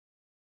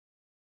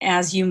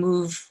you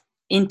move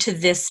into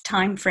this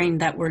time frame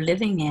that we're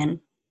living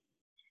in,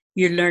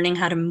 you're learning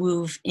how to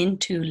move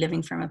into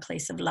living from a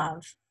place of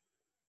love,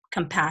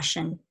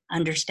 compassion,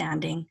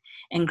 understanding,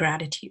 and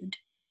gratitude.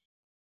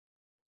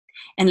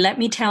 And let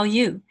me tell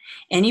you,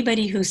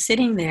 anybody who's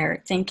sitting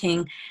there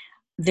thinking,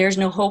 there's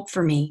no hope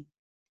for me,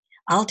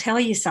 I'll tell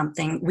you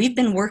something. We've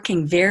been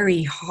working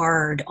very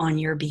hard on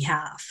your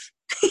behalf.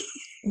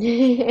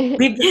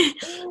 We've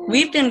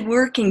been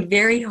working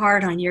very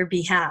hard on your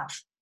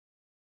behalf.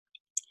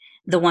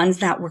 The ones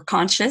that were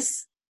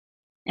conscious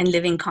and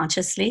living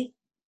consciously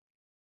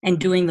and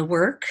doing the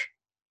work,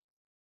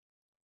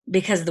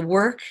 because the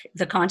work,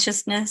 the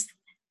consciousness,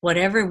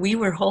 whatever we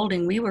were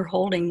holding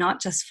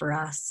not just for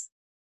us.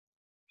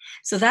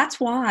 So that's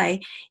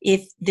why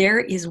if there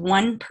is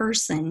one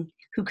person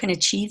who can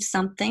achieve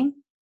something,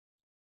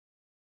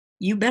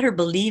 you better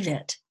believe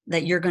it,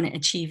 that you're going to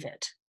achieve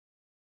it.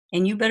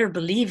 And you better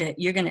believe it,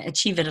 you're going to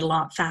achieve it a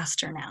lot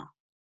faster now.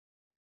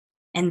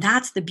 And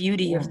that's the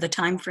beauty of the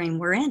time frame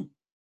we're in.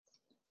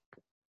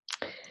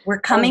 We're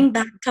coming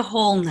back to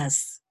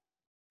wholeness.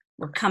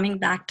 We're coming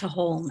back to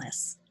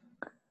wholeness.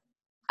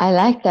 I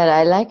like that.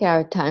 I like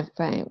our time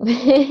frame.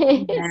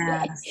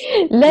 Yes.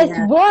 Let's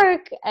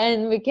work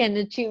and we can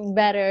achieve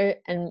better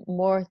and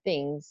more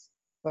things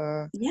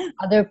for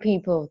other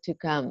people to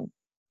come.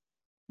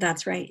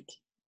 That's right.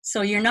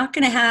 So you're not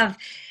going to have,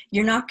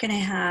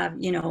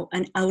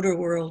 an outer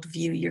world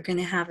view. You're going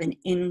to have an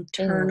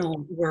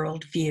internal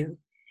world view.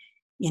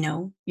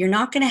 You're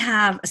not going to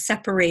have a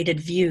separated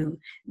view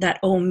that,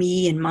 oh,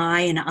 me and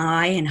my and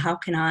I and how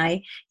can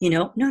I,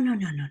 no.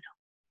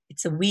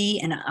 It's a we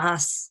and a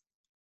us.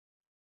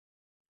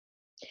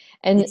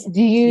 And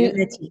do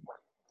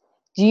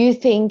you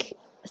think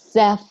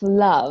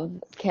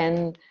self-love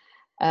can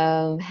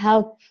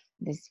help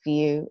this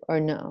view or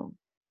no?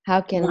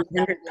 How can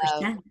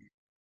 100%?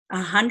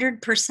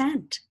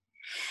 100%.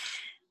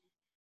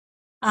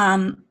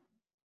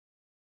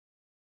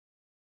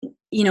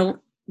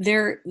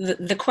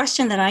 The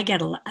question that I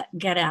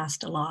get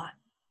asked a lot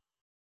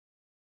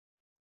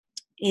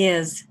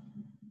is,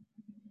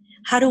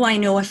 how do I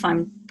know if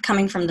I'm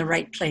coming from the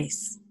right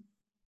place?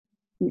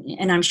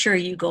 And I'm sure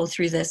you go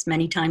through this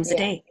many times a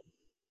day.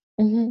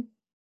 Mm-hmm.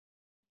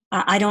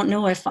 I don't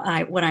know if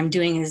what I'm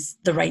doing is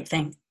the right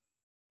thing.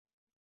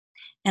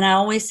 And I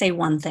always say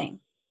one thing,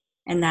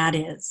 and that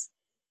is,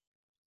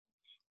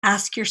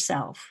 ask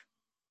yourself,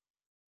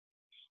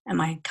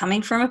 am I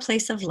coming from a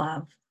place of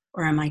love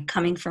or am I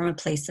coming from a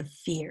place of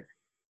fear?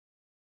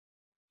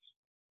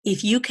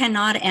 If you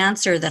cannot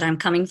answer that I'm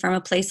coming from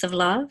a place of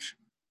love,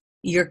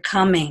 you're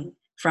coming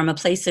from a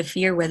place of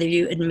fear, whether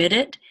you admit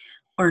it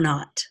or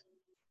not.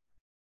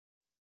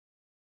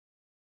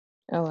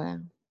 Oh, wow.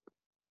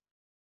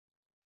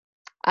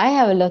 I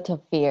have a lot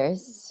of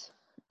fears,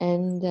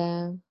 and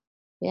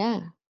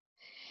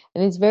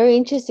And it's very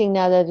interesting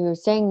now that you're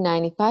saying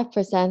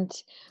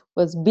 95%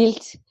 was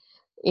built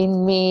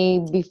in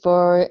me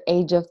before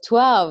age of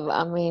 12.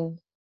 I mean,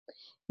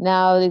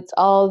 now it's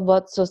all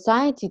what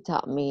society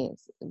taught me,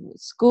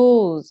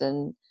 schools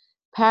and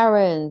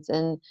parents,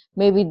 and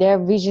maybe their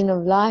vision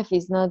of life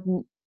is not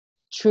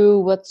true,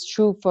 what's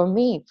true for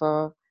me,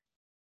 for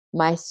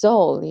my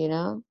soul, you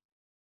know?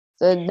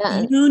 So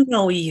that, You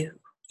know you.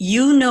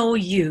 You know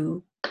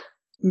you.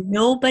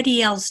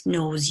 Nobody else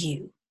knows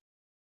you.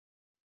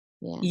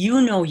 yeah,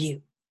 You know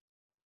you.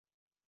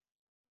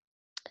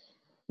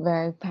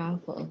 very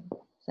powerful,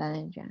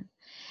 Sandra.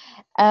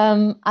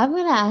 I'm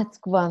gonna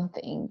ask one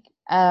thing.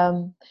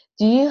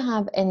 Do you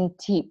have any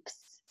tips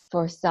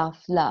for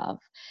self-love?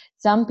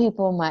 Some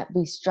people might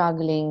be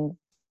struggling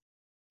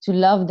to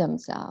love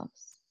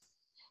themselves,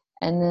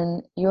 and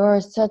then you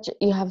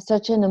have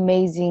such an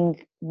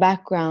amazing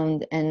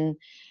background, and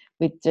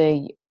with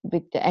the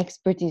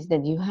expertise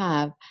that you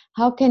have,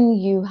 how can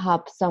you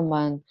help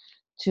someone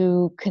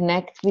to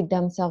connect with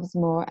themselves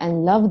more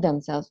and love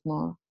themselves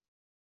more?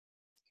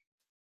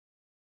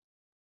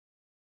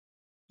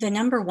 The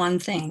number one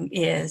thing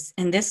is,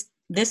 and this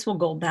will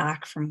go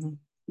back from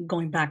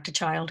going back to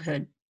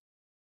childhood.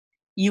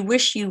 You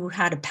wish you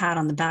had a pat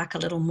on the back a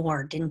little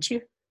more, didn't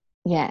you?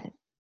 Yes.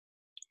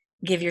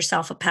 Give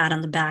yourself a pat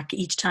on the back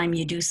each time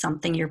you do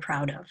something you're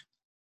proud of.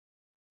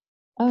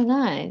 Oh,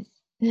 nice.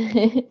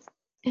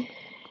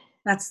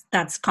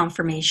 That's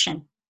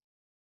confirmation.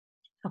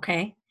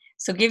 Okay?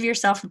 So give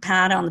yourself a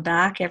pat on the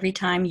back every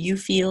time you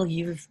feel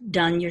you've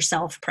done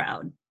yourself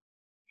proud.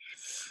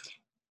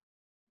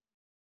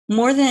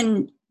 More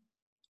than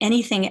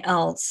anything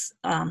else,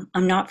 I'm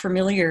not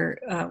familiar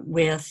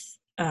with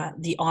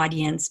the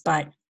audience,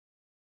 but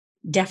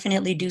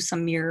definitely do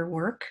some mirror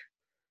work.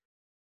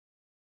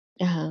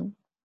 Uh-huh.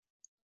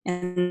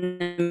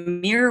 And the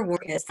mirror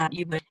work is that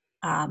you would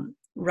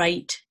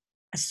write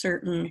a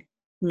certain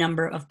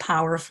number of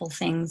powerful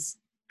things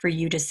for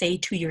you to say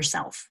to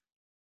yourself.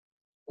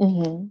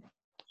 Mm-hmm.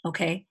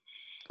 Okay?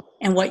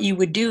 And what you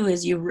would do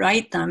is you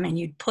write them and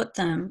you'd put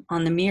them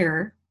on the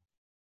mirror,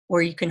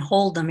 or you can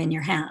hold them in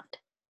your hand.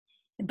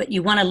 But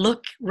you want to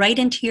look right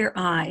into your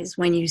eyes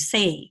when you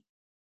say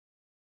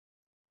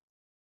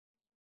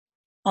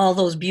all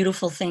those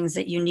beautiful things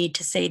that you need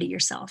to say to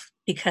yourself.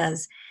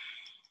 Because,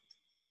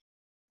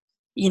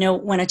 you know,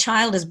 when a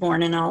child is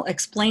born, and I'll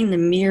explain the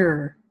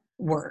mirror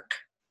work,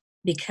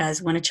 because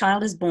when a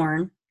child is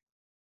born,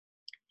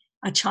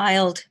 a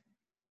child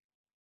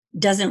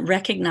doesn't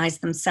recognize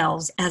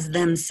themselves as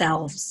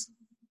themselves.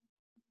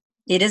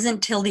 It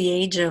isn't till the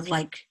age of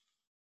like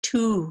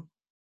 2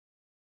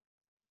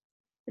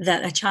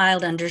 that a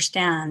child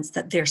understands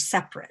that they're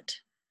separate.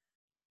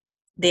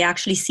 They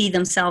actually see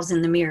themselves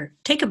in the mirror.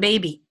 Take a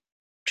baby.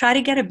 Try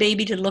to get a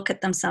baby to look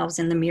at themselves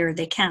in the mirror.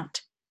 They can't.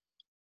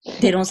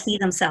 They don't see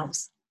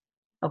themselves.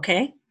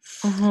 Okay?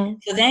 Uh-huh.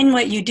 So then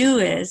what you do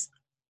is,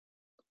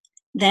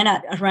 then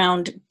at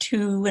around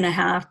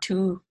 2.5,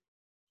 2,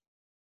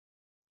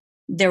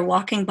 they're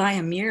walking by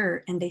a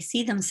mirror and they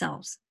see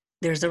themselves.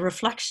 There's a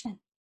reflection.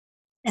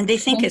 And they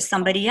think it's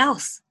somebody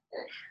else.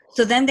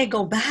 So then they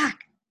go back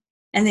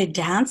and they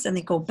dance and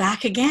they go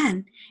back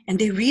again and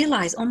they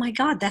realize, oh my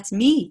God, that's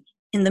me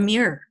in the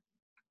mirror.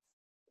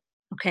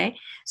 Okay?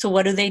 So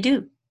what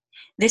do?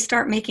 They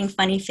start making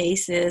funny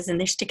faces and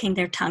they're sticking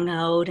their tongue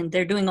out and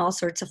they're doing all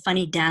sorts of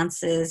funny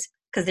dances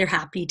because they're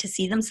happy to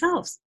see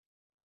themselves.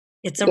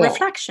 It's a Yeah.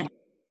 reflection.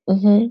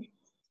 Mm-hmm.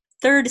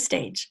 Third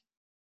stage.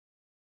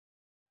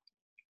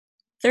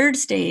 Third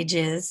stage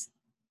is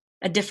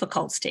a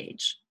difficult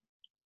stage.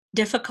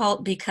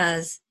 Difficult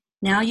because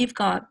now you've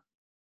got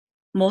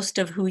most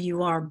of who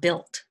you are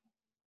built.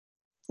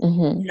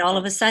 Mm-hmm. And all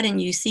of a sudden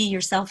you see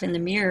yourself in the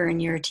mirror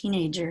and you're a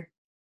teenager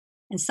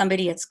and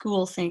somebody at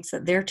school thinks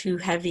that they're too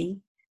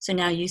heavy. So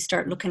now you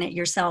start looking at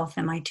yourself.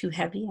 Am I too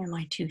heavy? Am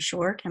I too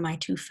short? Am I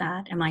too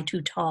fat? Am I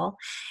too tall?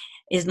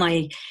 Is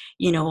my,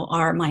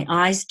 are my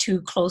eyes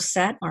too close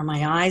set? Are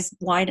my eyes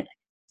wide?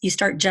 You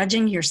start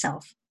judging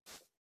yourself.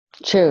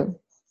 True.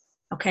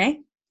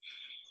 Okay?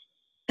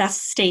 That's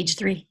stage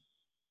 3.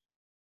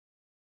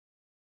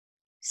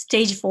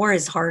 Stage 4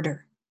 is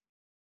harder.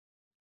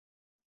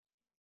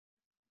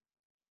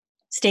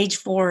 Stage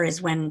 4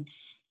 is when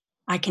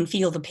I can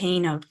feel the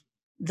pain of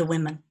the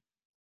women.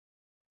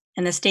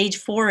 And the stage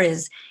 4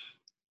 is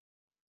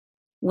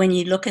when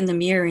you look in the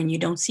mirror and you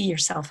don't see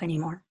yourself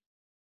anymore.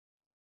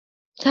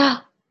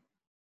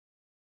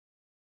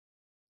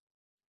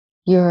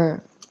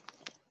 You're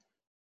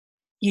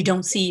You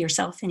don't see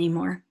yourself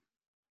anymore.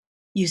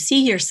 You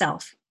see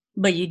yourself,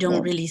 but you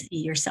don't really see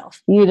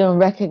yourself. You don't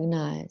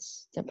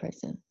recognize the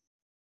person.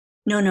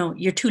 No,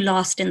 you're too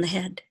lost in the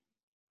head.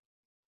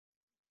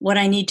 What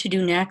I need to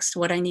do next,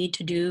 what I need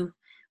to do,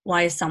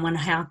 why is someone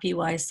happy?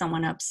 Why is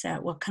someone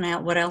upset?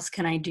 What else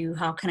can I do?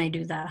 How can I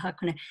do that?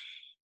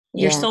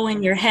 You're so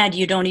in your head,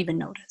 you don't even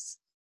notice.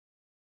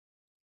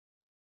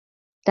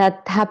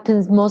 That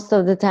happens most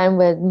of the time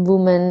when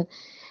women,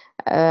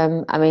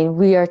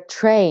 we are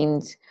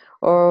trained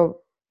or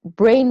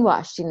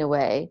brainwashed in a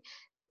way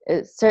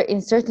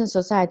in certain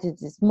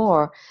societies it's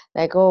more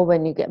like, oh,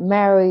 when you get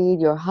married,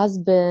 your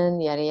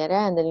husband, yada yada,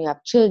 and then you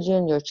have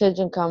children, your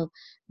children come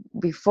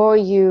before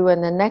you,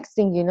 and the next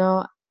thing you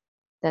know,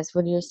 that's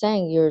what you're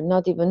saying, you're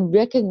not even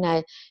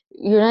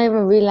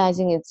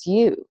realizing it's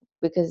you,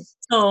 because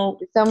So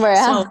it's somewhere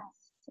so else.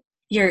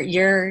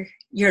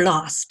 you're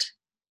lost.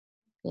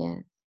 Yeah.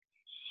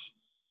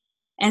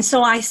 And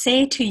so I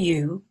say to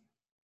you,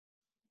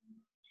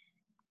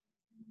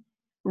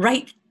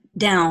 write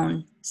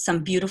down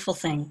some beautiful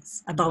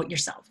things about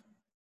yourself.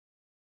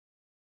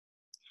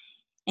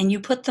 And you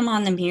put them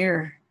on the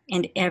mirror,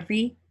 and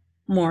every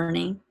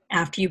morning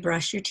after you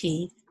brush your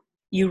teeth,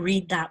 you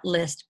read that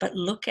list, but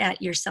look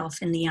at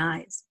yourself in the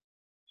eyes.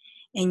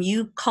 And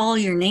you call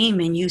your name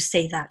and you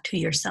say that to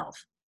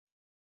yourself.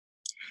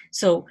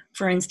 So,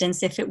 for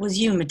instance, if it was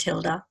you,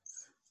 Matilda,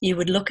 you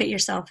would look at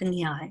yourself in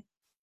the eye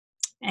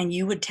and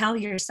you would tell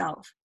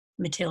yourself,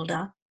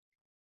 Matilda,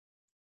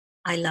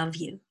 I love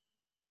you.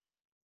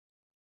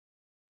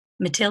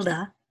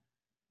 Matilda,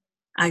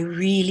 I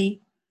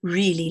really,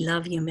 really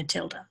love you,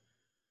 Matilda.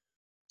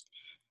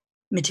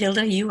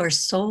 Matilda, you are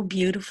so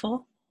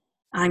beautiful.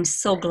 I'm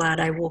so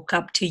glad I woke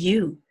up to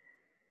you.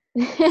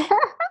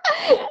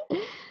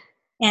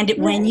 And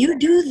when you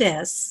do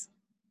this,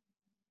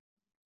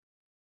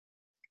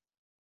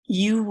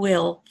 you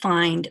will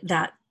find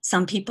that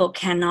some people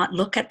cannot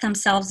look at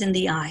themselves in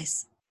the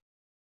eyes.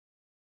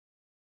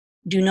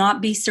 Do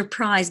not be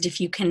surprised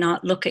if you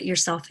cannot look at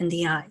yourself in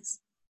the eyes.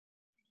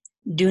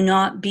 Do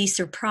not be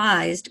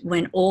surprised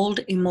when old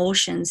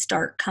emotions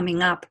start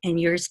coming up and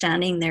you're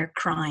standing there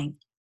crying.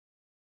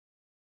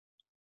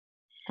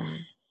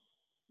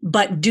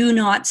 But do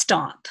not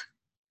stop.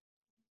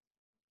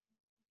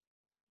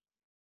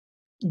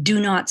 Do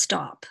not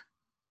stop.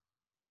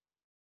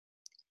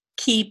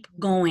 Keep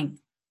going.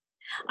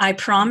 I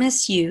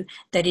promise you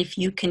that if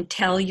you can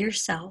tell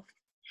yourself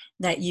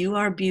that you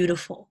are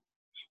beautiful,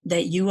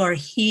 that you are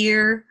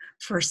here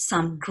for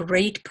some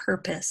great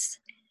purpose,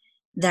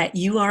 that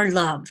you are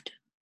loved,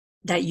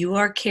 that you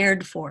are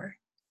cared for,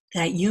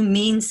 that you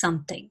mean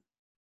something,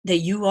 that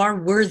you are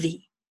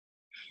worthy,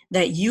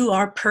 that you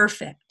are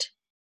perfect,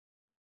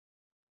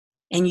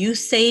 and you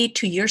say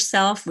to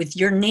yourself with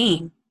your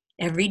name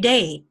every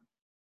day,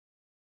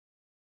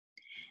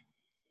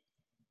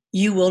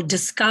 you will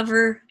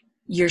discover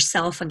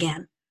yourself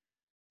again.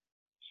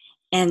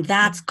 And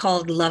that's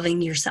called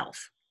loving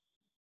yourself.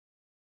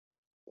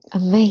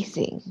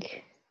 Amazing.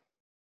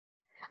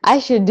 I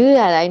should do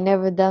that. I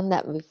never done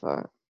that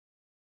before.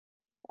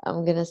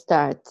 I'm gonna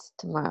start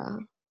tomorrow.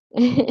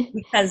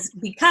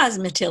 Because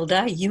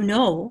Matilda, you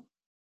know,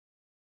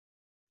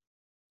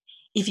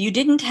 if you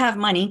didn't have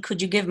money,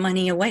 could you give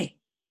money away?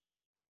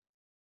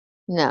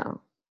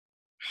 No.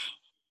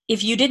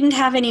 If you didn't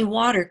have any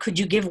water, could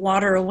you give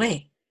water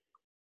away?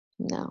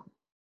 No.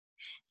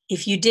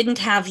 If you didn't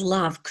have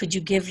love, could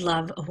you give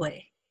love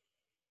away?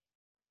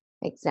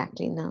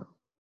 Exactly, no.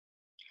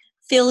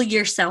 Fill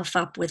yourself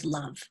up with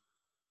love.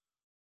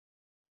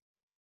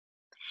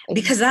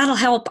 Because that'll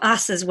help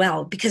us as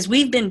well, because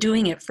we've been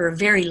doing it for a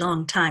very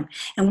long time.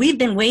 And we've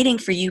been waiting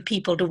for you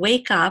people to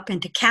wake up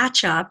and to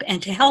catch up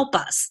and to help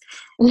us.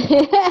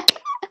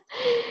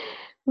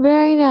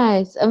 Very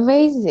nice.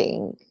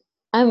 Amazing.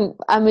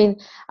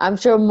 I'm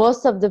sure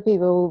most of the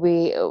people will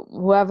be,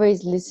 whoever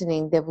is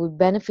listening, they will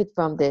benefit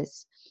from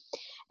this.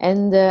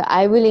 And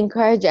I will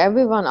encourage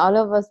everyone, all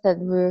of us that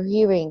we're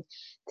hearing,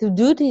 to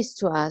do this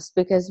to us,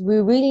 because we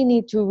really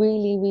need to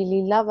really,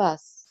 really love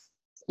us,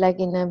 like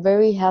in a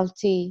very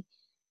healthy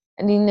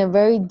and in a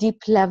very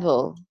deep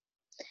level,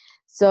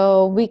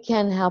 so we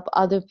can help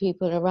other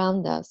people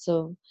around us,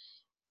 so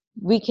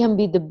we can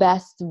be the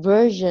best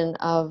version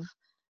of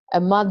a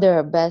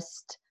mother,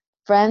 best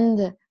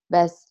friend,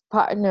 best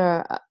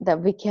partner that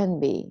we can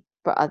be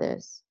for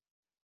others.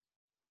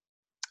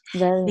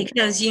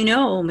 Because you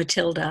know,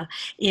 Matilda,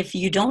 if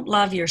you don't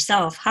love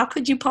yourself, how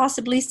could you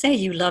possibly say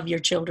you love your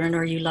children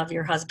or you love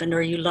your husband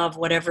or you love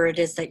whatever it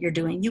is that you're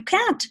doing? You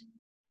can't.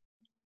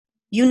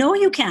 You know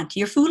you can't.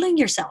 You're fooling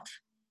yourself.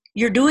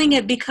 You're doing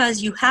it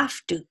because you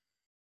have to,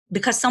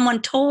 because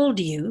someone told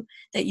you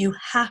that you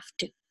have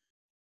to.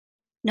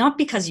 Not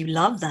because you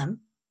love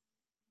them,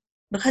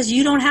 because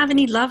you don't have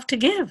any love to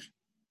give.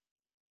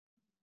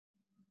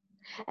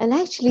 And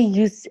actually,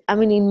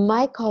 in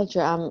my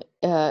culture, I'm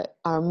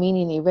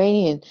Armenian,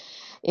 Iranian.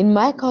 In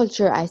my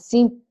culture, I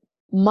see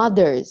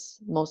mothers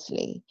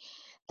mostly,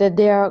 that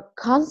they are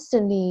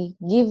constantly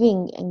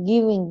giving and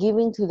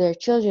giving to their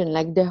children,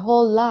 like their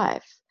whole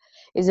life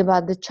is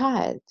about the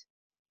child.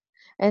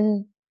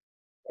 And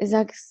it's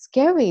like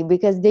scary,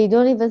 because they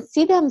don't even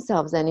see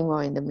themselves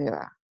anymore in the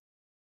mirror,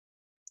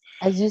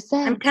 as you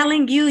said. I'm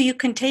telling you, you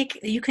can take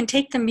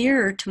the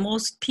mirror to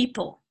most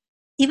people,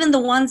 even the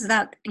ones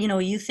that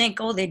you think,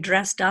 oh, they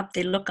dressed up,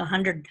 they look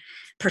 100%.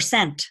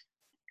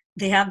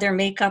 They have their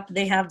makeup,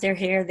 they have their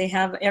hair, they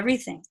have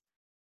everything.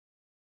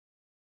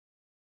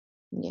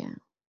 Yeah.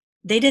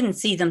 They didn't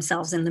see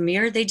themselves in the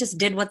mirror. They just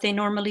did what they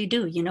normally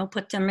do,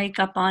 put their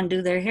makeup on,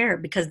 do their hair,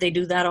 because they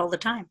do that all the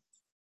time.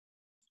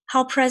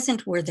 How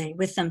present were they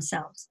with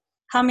themselves?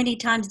 How many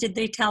times did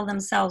they tell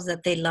themselves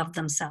that they love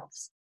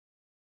themselves?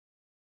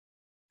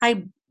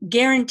 I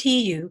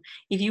guarantee you,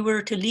 if you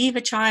were to leave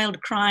a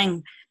child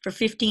crying for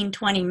 15,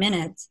 20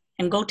 minutes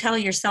and go tell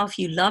yourself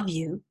you love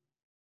you,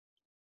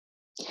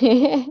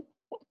 you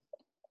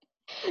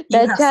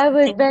That have child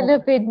would something more.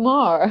 benefit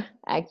more,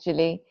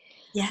 actually.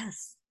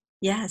 Yes,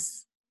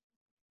 yes,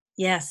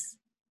 yes.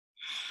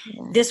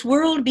 Yeah. This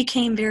world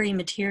became very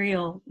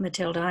material,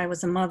 Matilda. I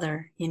was a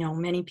mother.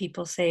 Many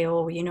people say,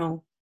 oh,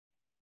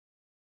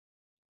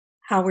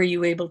 how were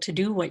you able to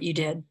do what you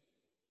did?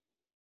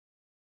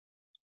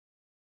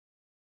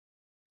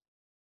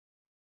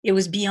 It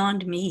was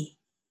beyond me.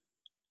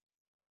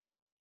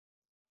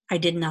 I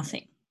did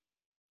nothing.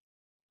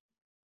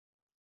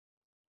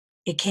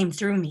 It came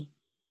through me.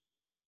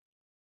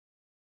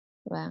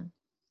 Wow.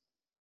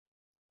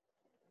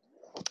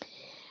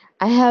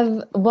 I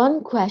have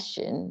one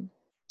question.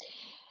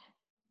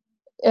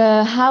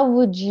 How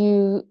would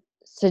you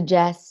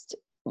suggest?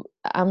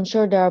 I'm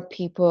sure there are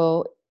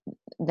people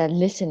that are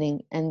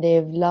listening and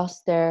they've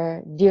lost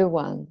their dear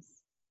ones.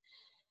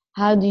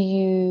 How do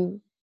you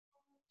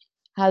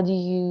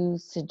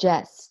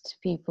suggest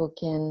people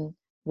can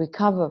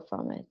recover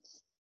from it?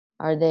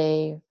 Are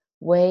there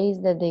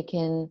ways that they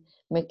can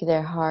make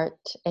their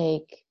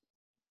heartache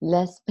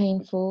less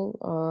painful,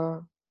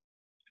 or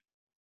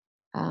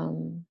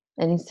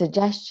any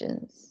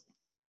suggestions?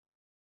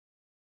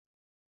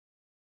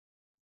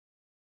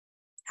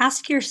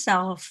 Ask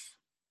yourself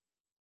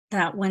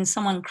that when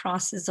someone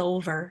crosses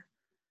over,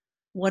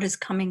 what is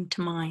coming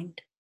to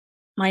mind?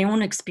 My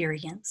own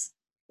experience.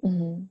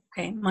 Mm-hmm.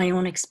 Okay, my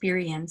own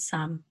experience.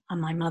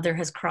 My mother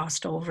has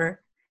crossed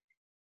over.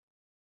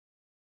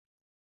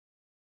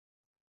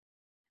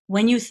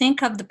 When you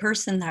think of the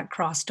person that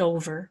crossed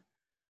over,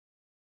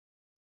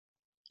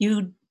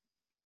 you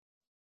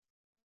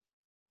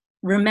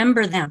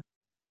remember them,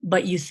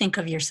 but you think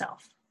of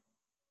yourself.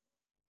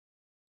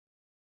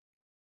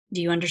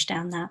 Do you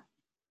understand that?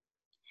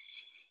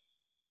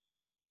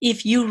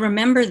 If you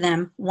remember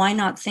them, why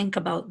not think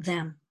about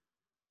them?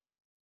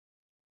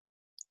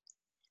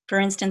 For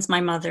instance,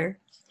 my mother,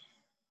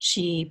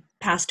 she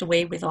passed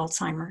away with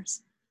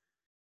Alzheimer's.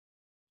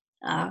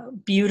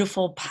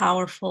 Beautiful,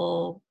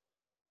 powerful,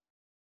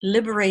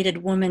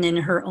 liberated woman in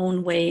her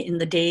own way in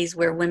the days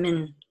where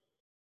women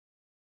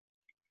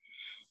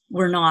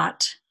were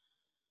not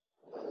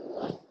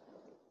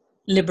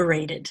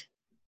liberated.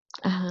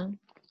 Uh-huh.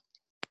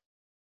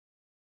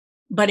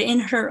 But in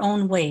her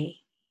own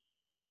way,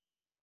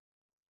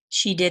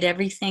 she did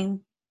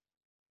everything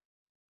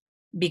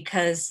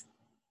because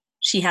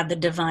she had the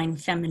divine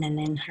feminine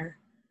in her.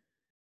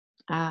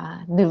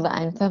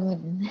 Divine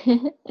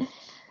feminine.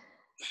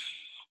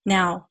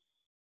 Now,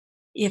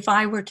 if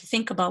I were to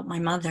think about my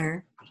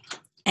mother,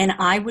 and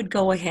I would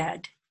go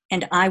ahead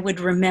and I would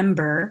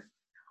remember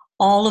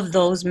all of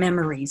those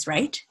memories,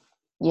 right?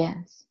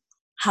 Yes.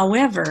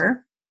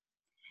 However,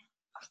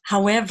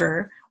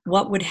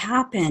 what would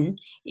happen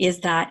is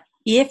that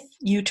if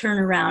you turn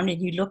around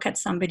and you look at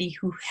somebody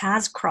who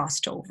has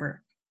crossed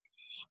over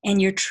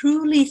and you're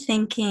truly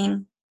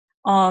thinking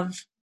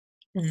of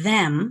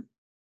them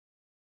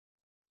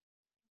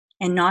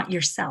and not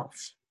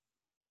yourself.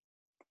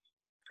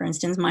 For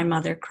instance, my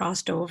mother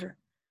crossed over.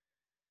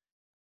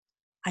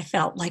 I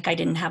felt like I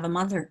didn't have a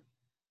mother.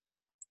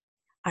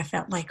 I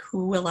felt like,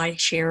 who will I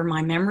share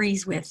my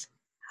memories with?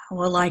 How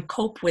will I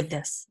cope with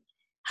this?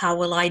 How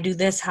will I do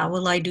this? How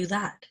will I do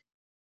that?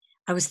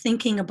 I was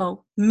thinking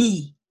about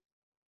me.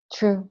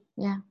 True.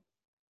 Yeah.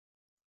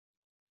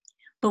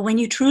 But when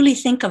you truly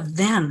think of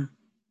them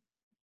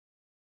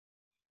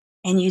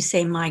and you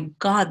say, my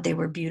God, they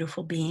were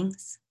beautiful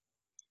beings.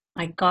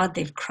 My God,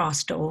 they've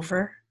crossed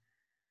over.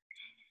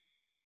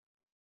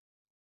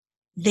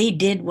 They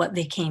did what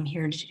they came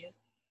here to do.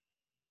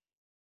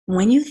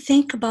 When you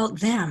think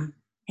about them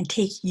and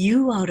take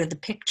you out of the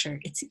picture,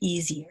 it's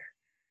easier.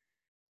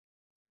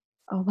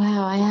 Oh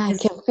wow, I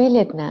can feel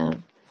it now.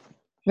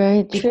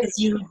 Very true. Because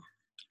you,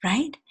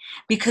 right?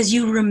 Because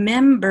you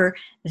remember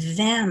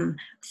them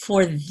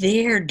for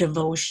their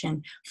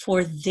devotion,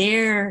 for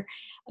their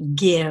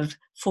give,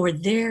 for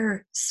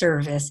their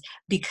service,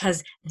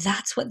 because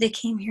that's what they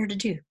came here to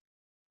do.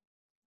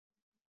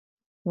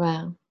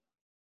 Wow.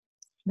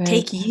 Very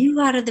Take true.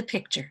 you out of the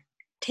picture.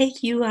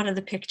 Take you out of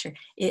the picture.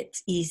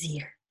 It's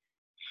easier.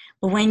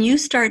 But when you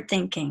start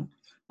thinking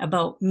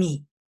about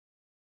me,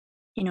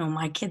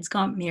 my kids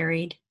got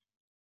married,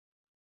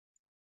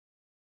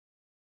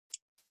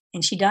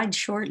 and she died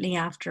shortly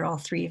after all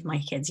three of my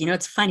kids.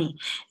 It's funny.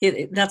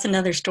 That's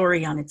another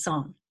story on its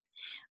own.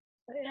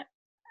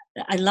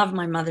 I love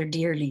my mother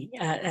dearly,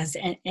 as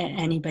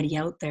anybody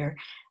out there.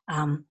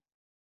 And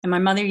my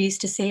mother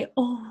used to say,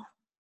 oh,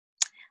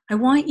 I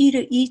want you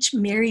to each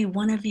marry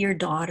one of your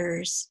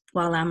daughters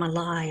while I'm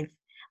alive.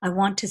 I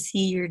want to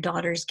see your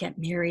daughters get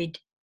married.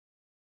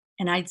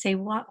 And I'd say,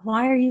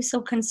 why are you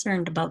so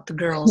concerned about the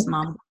girls,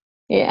 Mom?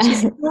 She Yeah.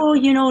 said,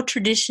 oh,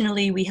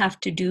 traditionally we have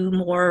to do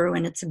more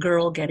when it's a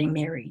girl getting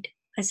married.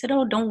 I said,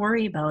 oh, don't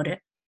worry about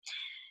it.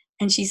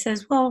 And she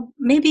says, well,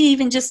 maybe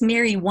even just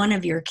marry one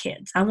of your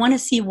kids. I want to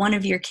see one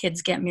of your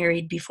kids get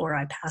married before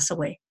I pass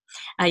away.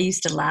 I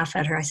used to laugh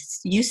at her. I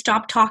said, you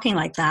stop talking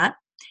like that.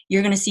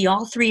 You're going to see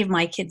all three of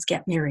my kids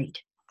get married.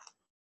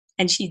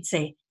 And she'd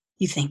say,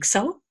 you think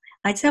so?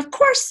 I'd say, of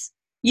course.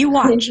 You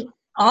watch.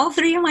 All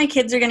three of my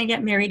kids are going to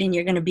get married and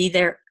you're going to be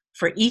there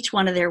for each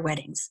one of their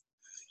weddings.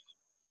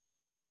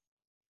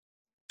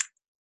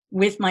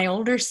 With my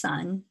older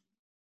son,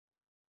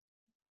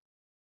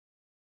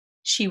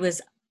 she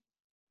was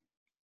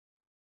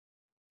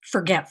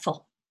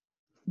forgetful,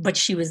 but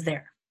she was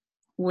there.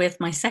 With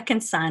my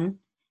second son,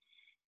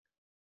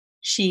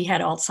 she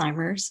had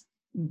Alzheimer's,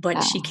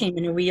 but she came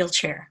in a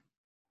wheelchair.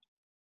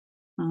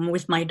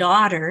 With my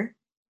daughter,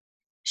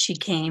 she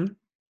came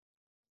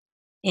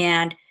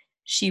and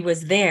she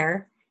was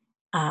there,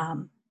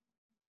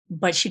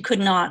 but she could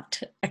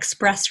not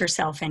express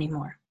herself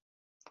anymore.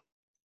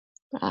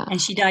 And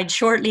she died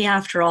shortly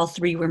after all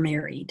three were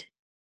married.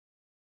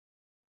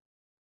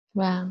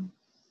 Wow.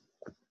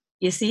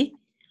 You see?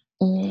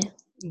 Yeah.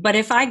 But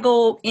if I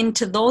go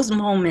into those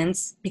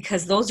moments,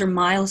 because those are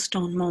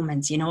milestone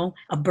moments, you know,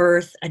 a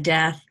birth, a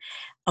death,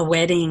 a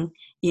wedding,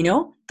 you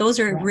know, those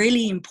are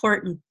really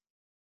important,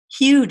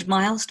 huge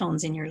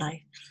milestones in your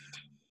life.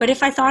 But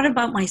if I thought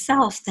about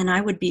myself, then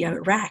I would be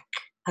a wreck.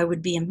 I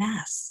would be a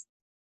mess.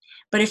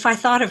 But if I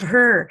thought of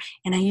her,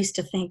 and I used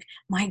to think,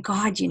 my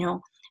God, you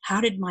know,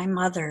 how did my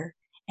mother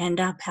end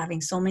up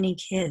having so many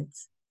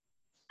kids?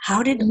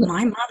 How did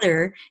my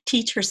mother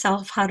teach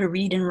herself how to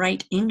read and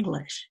write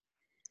English?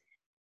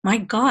 My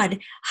God,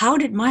 how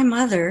did my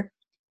mother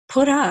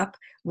put up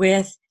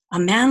with a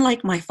man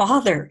like my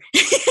father?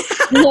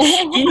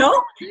 You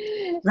know,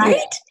 right?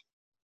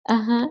 Yeah.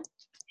 Uh-huh.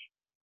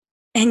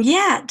 And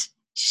yet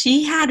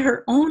she had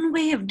her own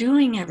way of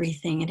doing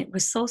everything. And it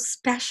was so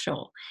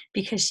special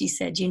because she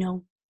said, you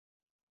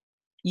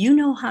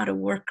know how to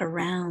work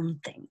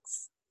around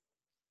things.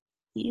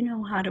 You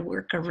know how to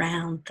work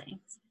around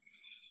things.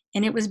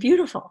 And it was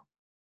beautiful.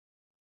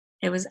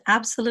 It was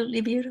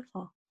absolutely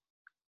beautiful.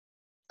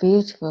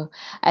 Beautiful.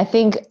 I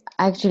think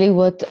actually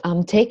what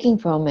I'm taking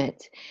from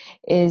it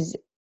is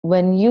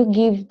when you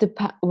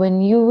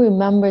when you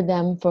remember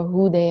them for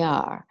who they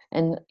are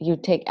and you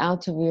take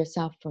out of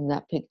yourself from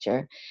that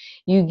picture,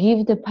 you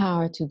give the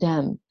power to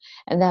them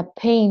and that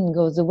pain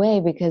goes away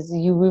because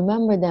you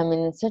remember them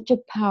in such a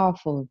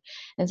powerful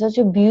and such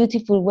a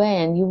beautiful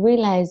way, and you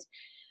realize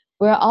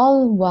we're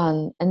all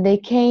one, and they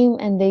came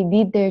and they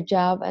did their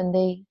job and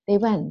they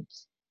went. And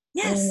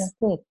Yes.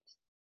 that's it.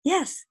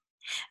 Yes.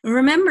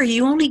 Remember,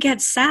 you only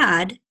get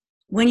sad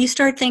when you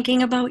start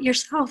thinking about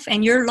yourself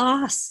and your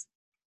loss.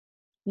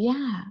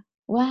 Yeah.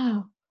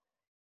 Wow.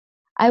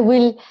 I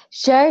will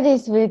share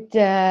this with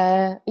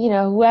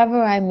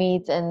whoever I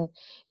meet, and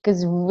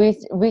because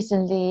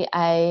recently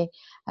I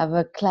have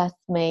a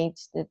classmate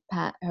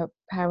that her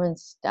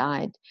parents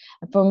died,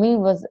 and for me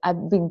was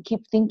I've been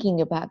keep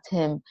thinking about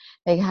him,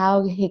 like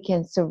how he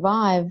can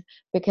survive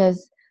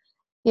because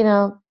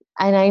and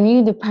I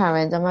knew the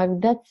parents. I'm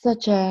like, that's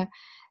such a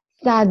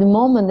sad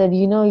moment that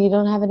you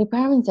don't have any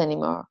parents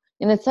anymore,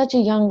 and at such a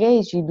young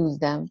age you lose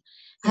them.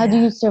 How do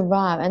Yeah. you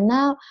survive? And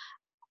now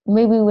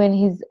maybe when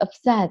he's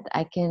upset,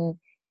 I can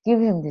give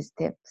him these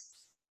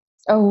tips.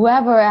 Or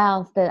whoever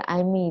else that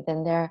I meet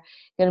and they're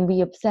going to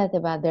be upset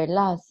about their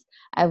loss,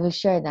 I will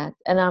share that.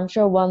 And I'm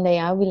sure one day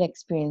I will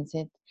experience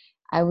it.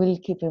 I will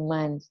keep in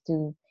mind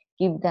to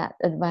give that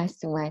advice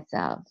to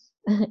myself.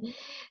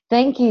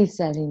 Thank you,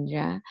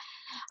 Salindra.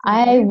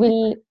 I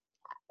will.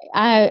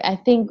 I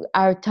think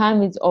our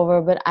time is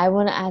over, but I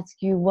want to ask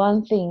you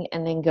one thing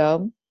and then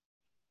go.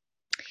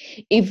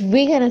 If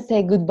we're going to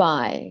say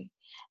goodbye,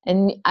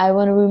 and I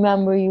want to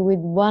remember you with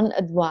one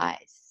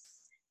advice,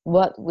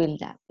 what will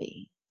that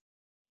be?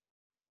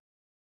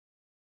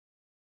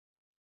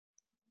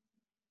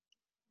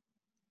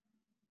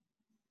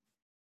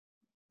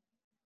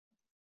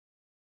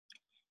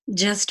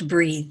 Just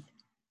breathe.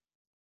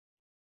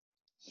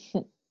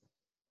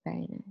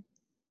 Very nice.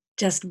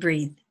 Just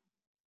breathe.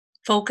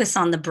 Focus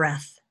on the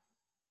breath.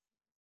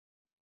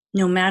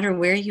 No matter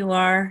where you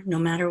are, no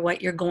matter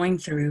what you're going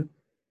through,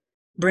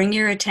 bring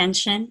your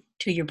attention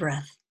to your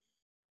breath.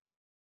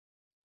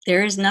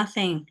 There is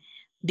nothing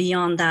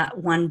beyond that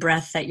one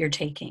breath that you're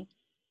taking,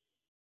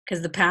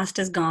 because the past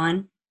is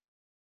gone.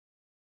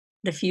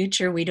 The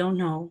future, we don't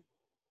know.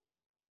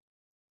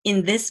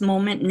 In this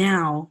moment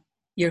now,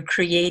 you're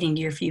creating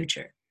your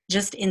future.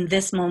 Just in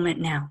this moment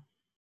now,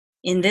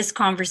 in this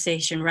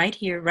conversation right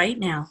here, right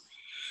now,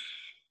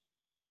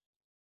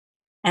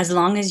 as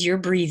long as you're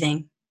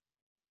breathing,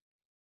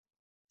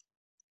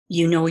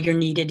 you know you're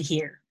needed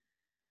here.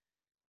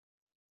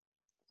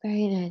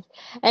 Very nice.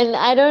 And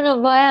I don't know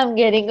why I'm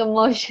getting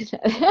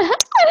emotional.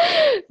 I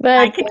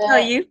But could tell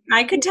you,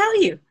 I could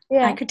tell you, I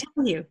yeah, could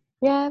tell you.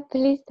 yeah,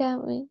 please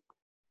tell me.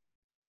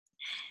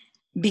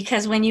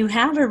 Because when you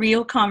have a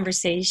real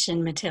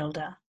conversation,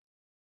 Matilda,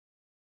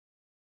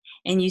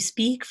 and you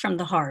speak from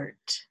the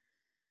heart,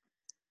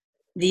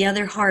 the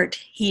other heart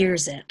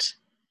hears it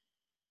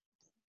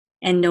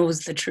and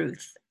knows the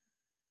truth.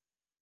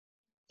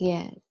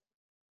 Yes,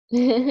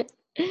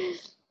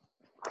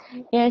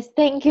 Yes,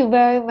 thank you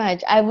very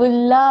much. I would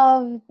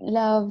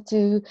love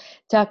to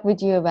talk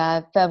with you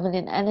about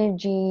feminine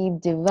energy,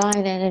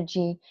 divine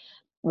energy,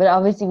 but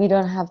obviously we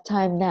don't have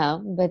time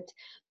now. But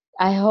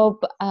I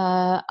hope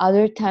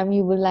other time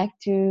you would like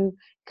to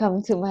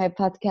come to my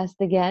podcast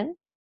again.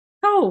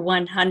 Oh,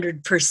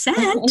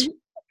 100%.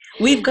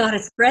 We've got to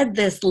spread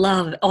this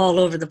love all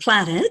over the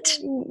planet.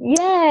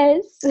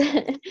 Yes.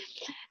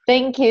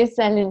 Thank you,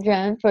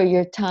 Salindran, for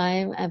your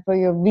time and for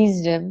your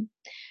wisdom.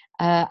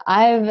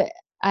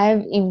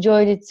 I've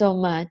enjoyed it so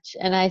much,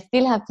 and I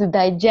still have to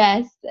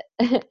digest.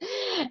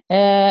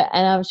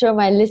 And I'm sure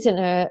my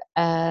listener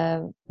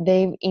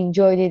they've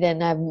enjoyed it,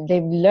 and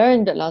they've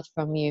learned a lot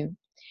from you.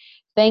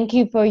 Thank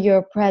you for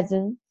your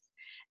presence,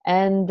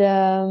 and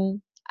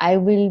I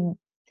will.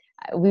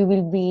 We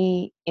will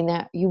be in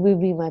a. You will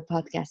be my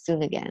podcast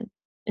soon again.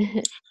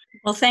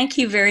 Well, thank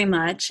you very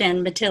much.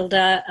 And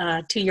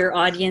Matilda, to your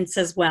audience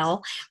as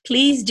well,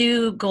 please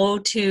do go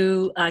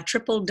to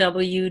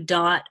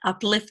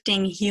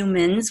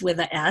www.upliftinghumans with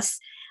a S,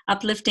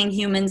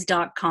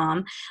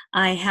 upliftinghumans.com.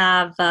 I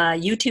have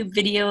YouTube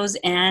videos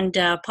and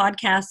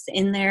podcasts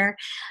in there.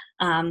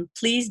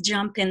 Please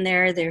jump in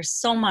there. There's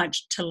so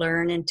much to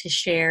learn and to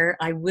share.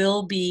 I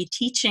will be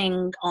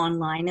teaching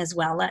online as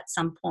well at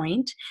some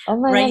point. Oh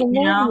my God, Right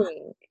now,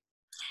 amazing!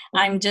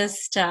 I'm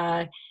just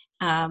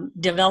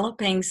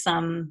developing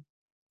some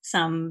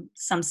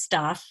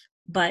stuff,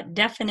 but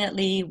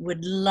definitely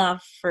would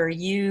love for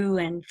you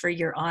and for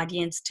your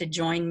audience to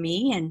join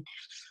me, and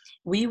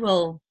we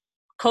will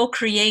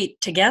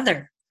co-create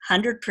together.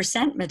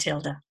 100%,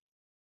 Matilda.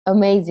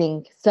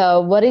 Amazing.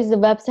 So, what is the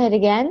website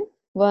again?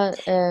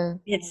 What?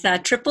 It's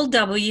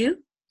www.uplifting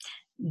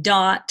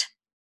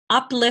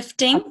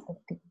Uplifting.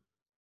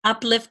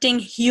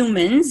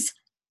 upliftinghumans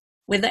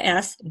with a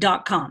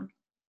s.com.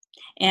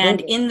 And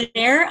Brilliant. in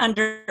there,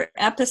 under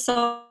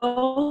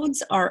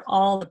episodes, are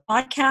all the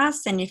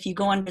podcasts. And if you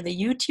go under the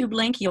YouTube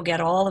link, you'll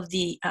get all of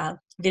the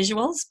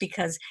visuals,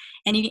 because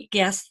any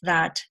guests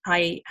that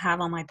I have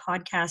on my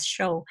podcast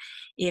show,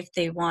 if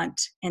they want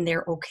and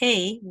they're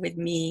okay with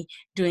me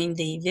doing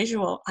the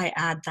visual, I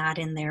add that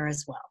in there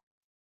as well.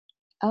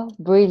 Oh,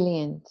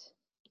 brilliant.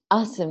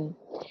 Awesome.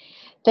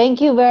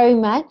 Thank you very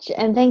much.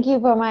 And thank you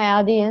for my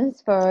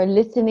audience for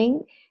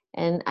listening.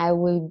 And I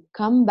will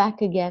come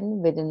back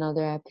again with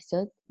another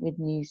episode with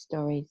new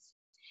stories.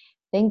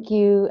 Thank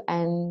you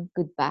and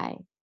goodbye.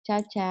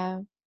 Ciao,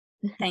 ciao.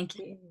 Thank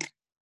you.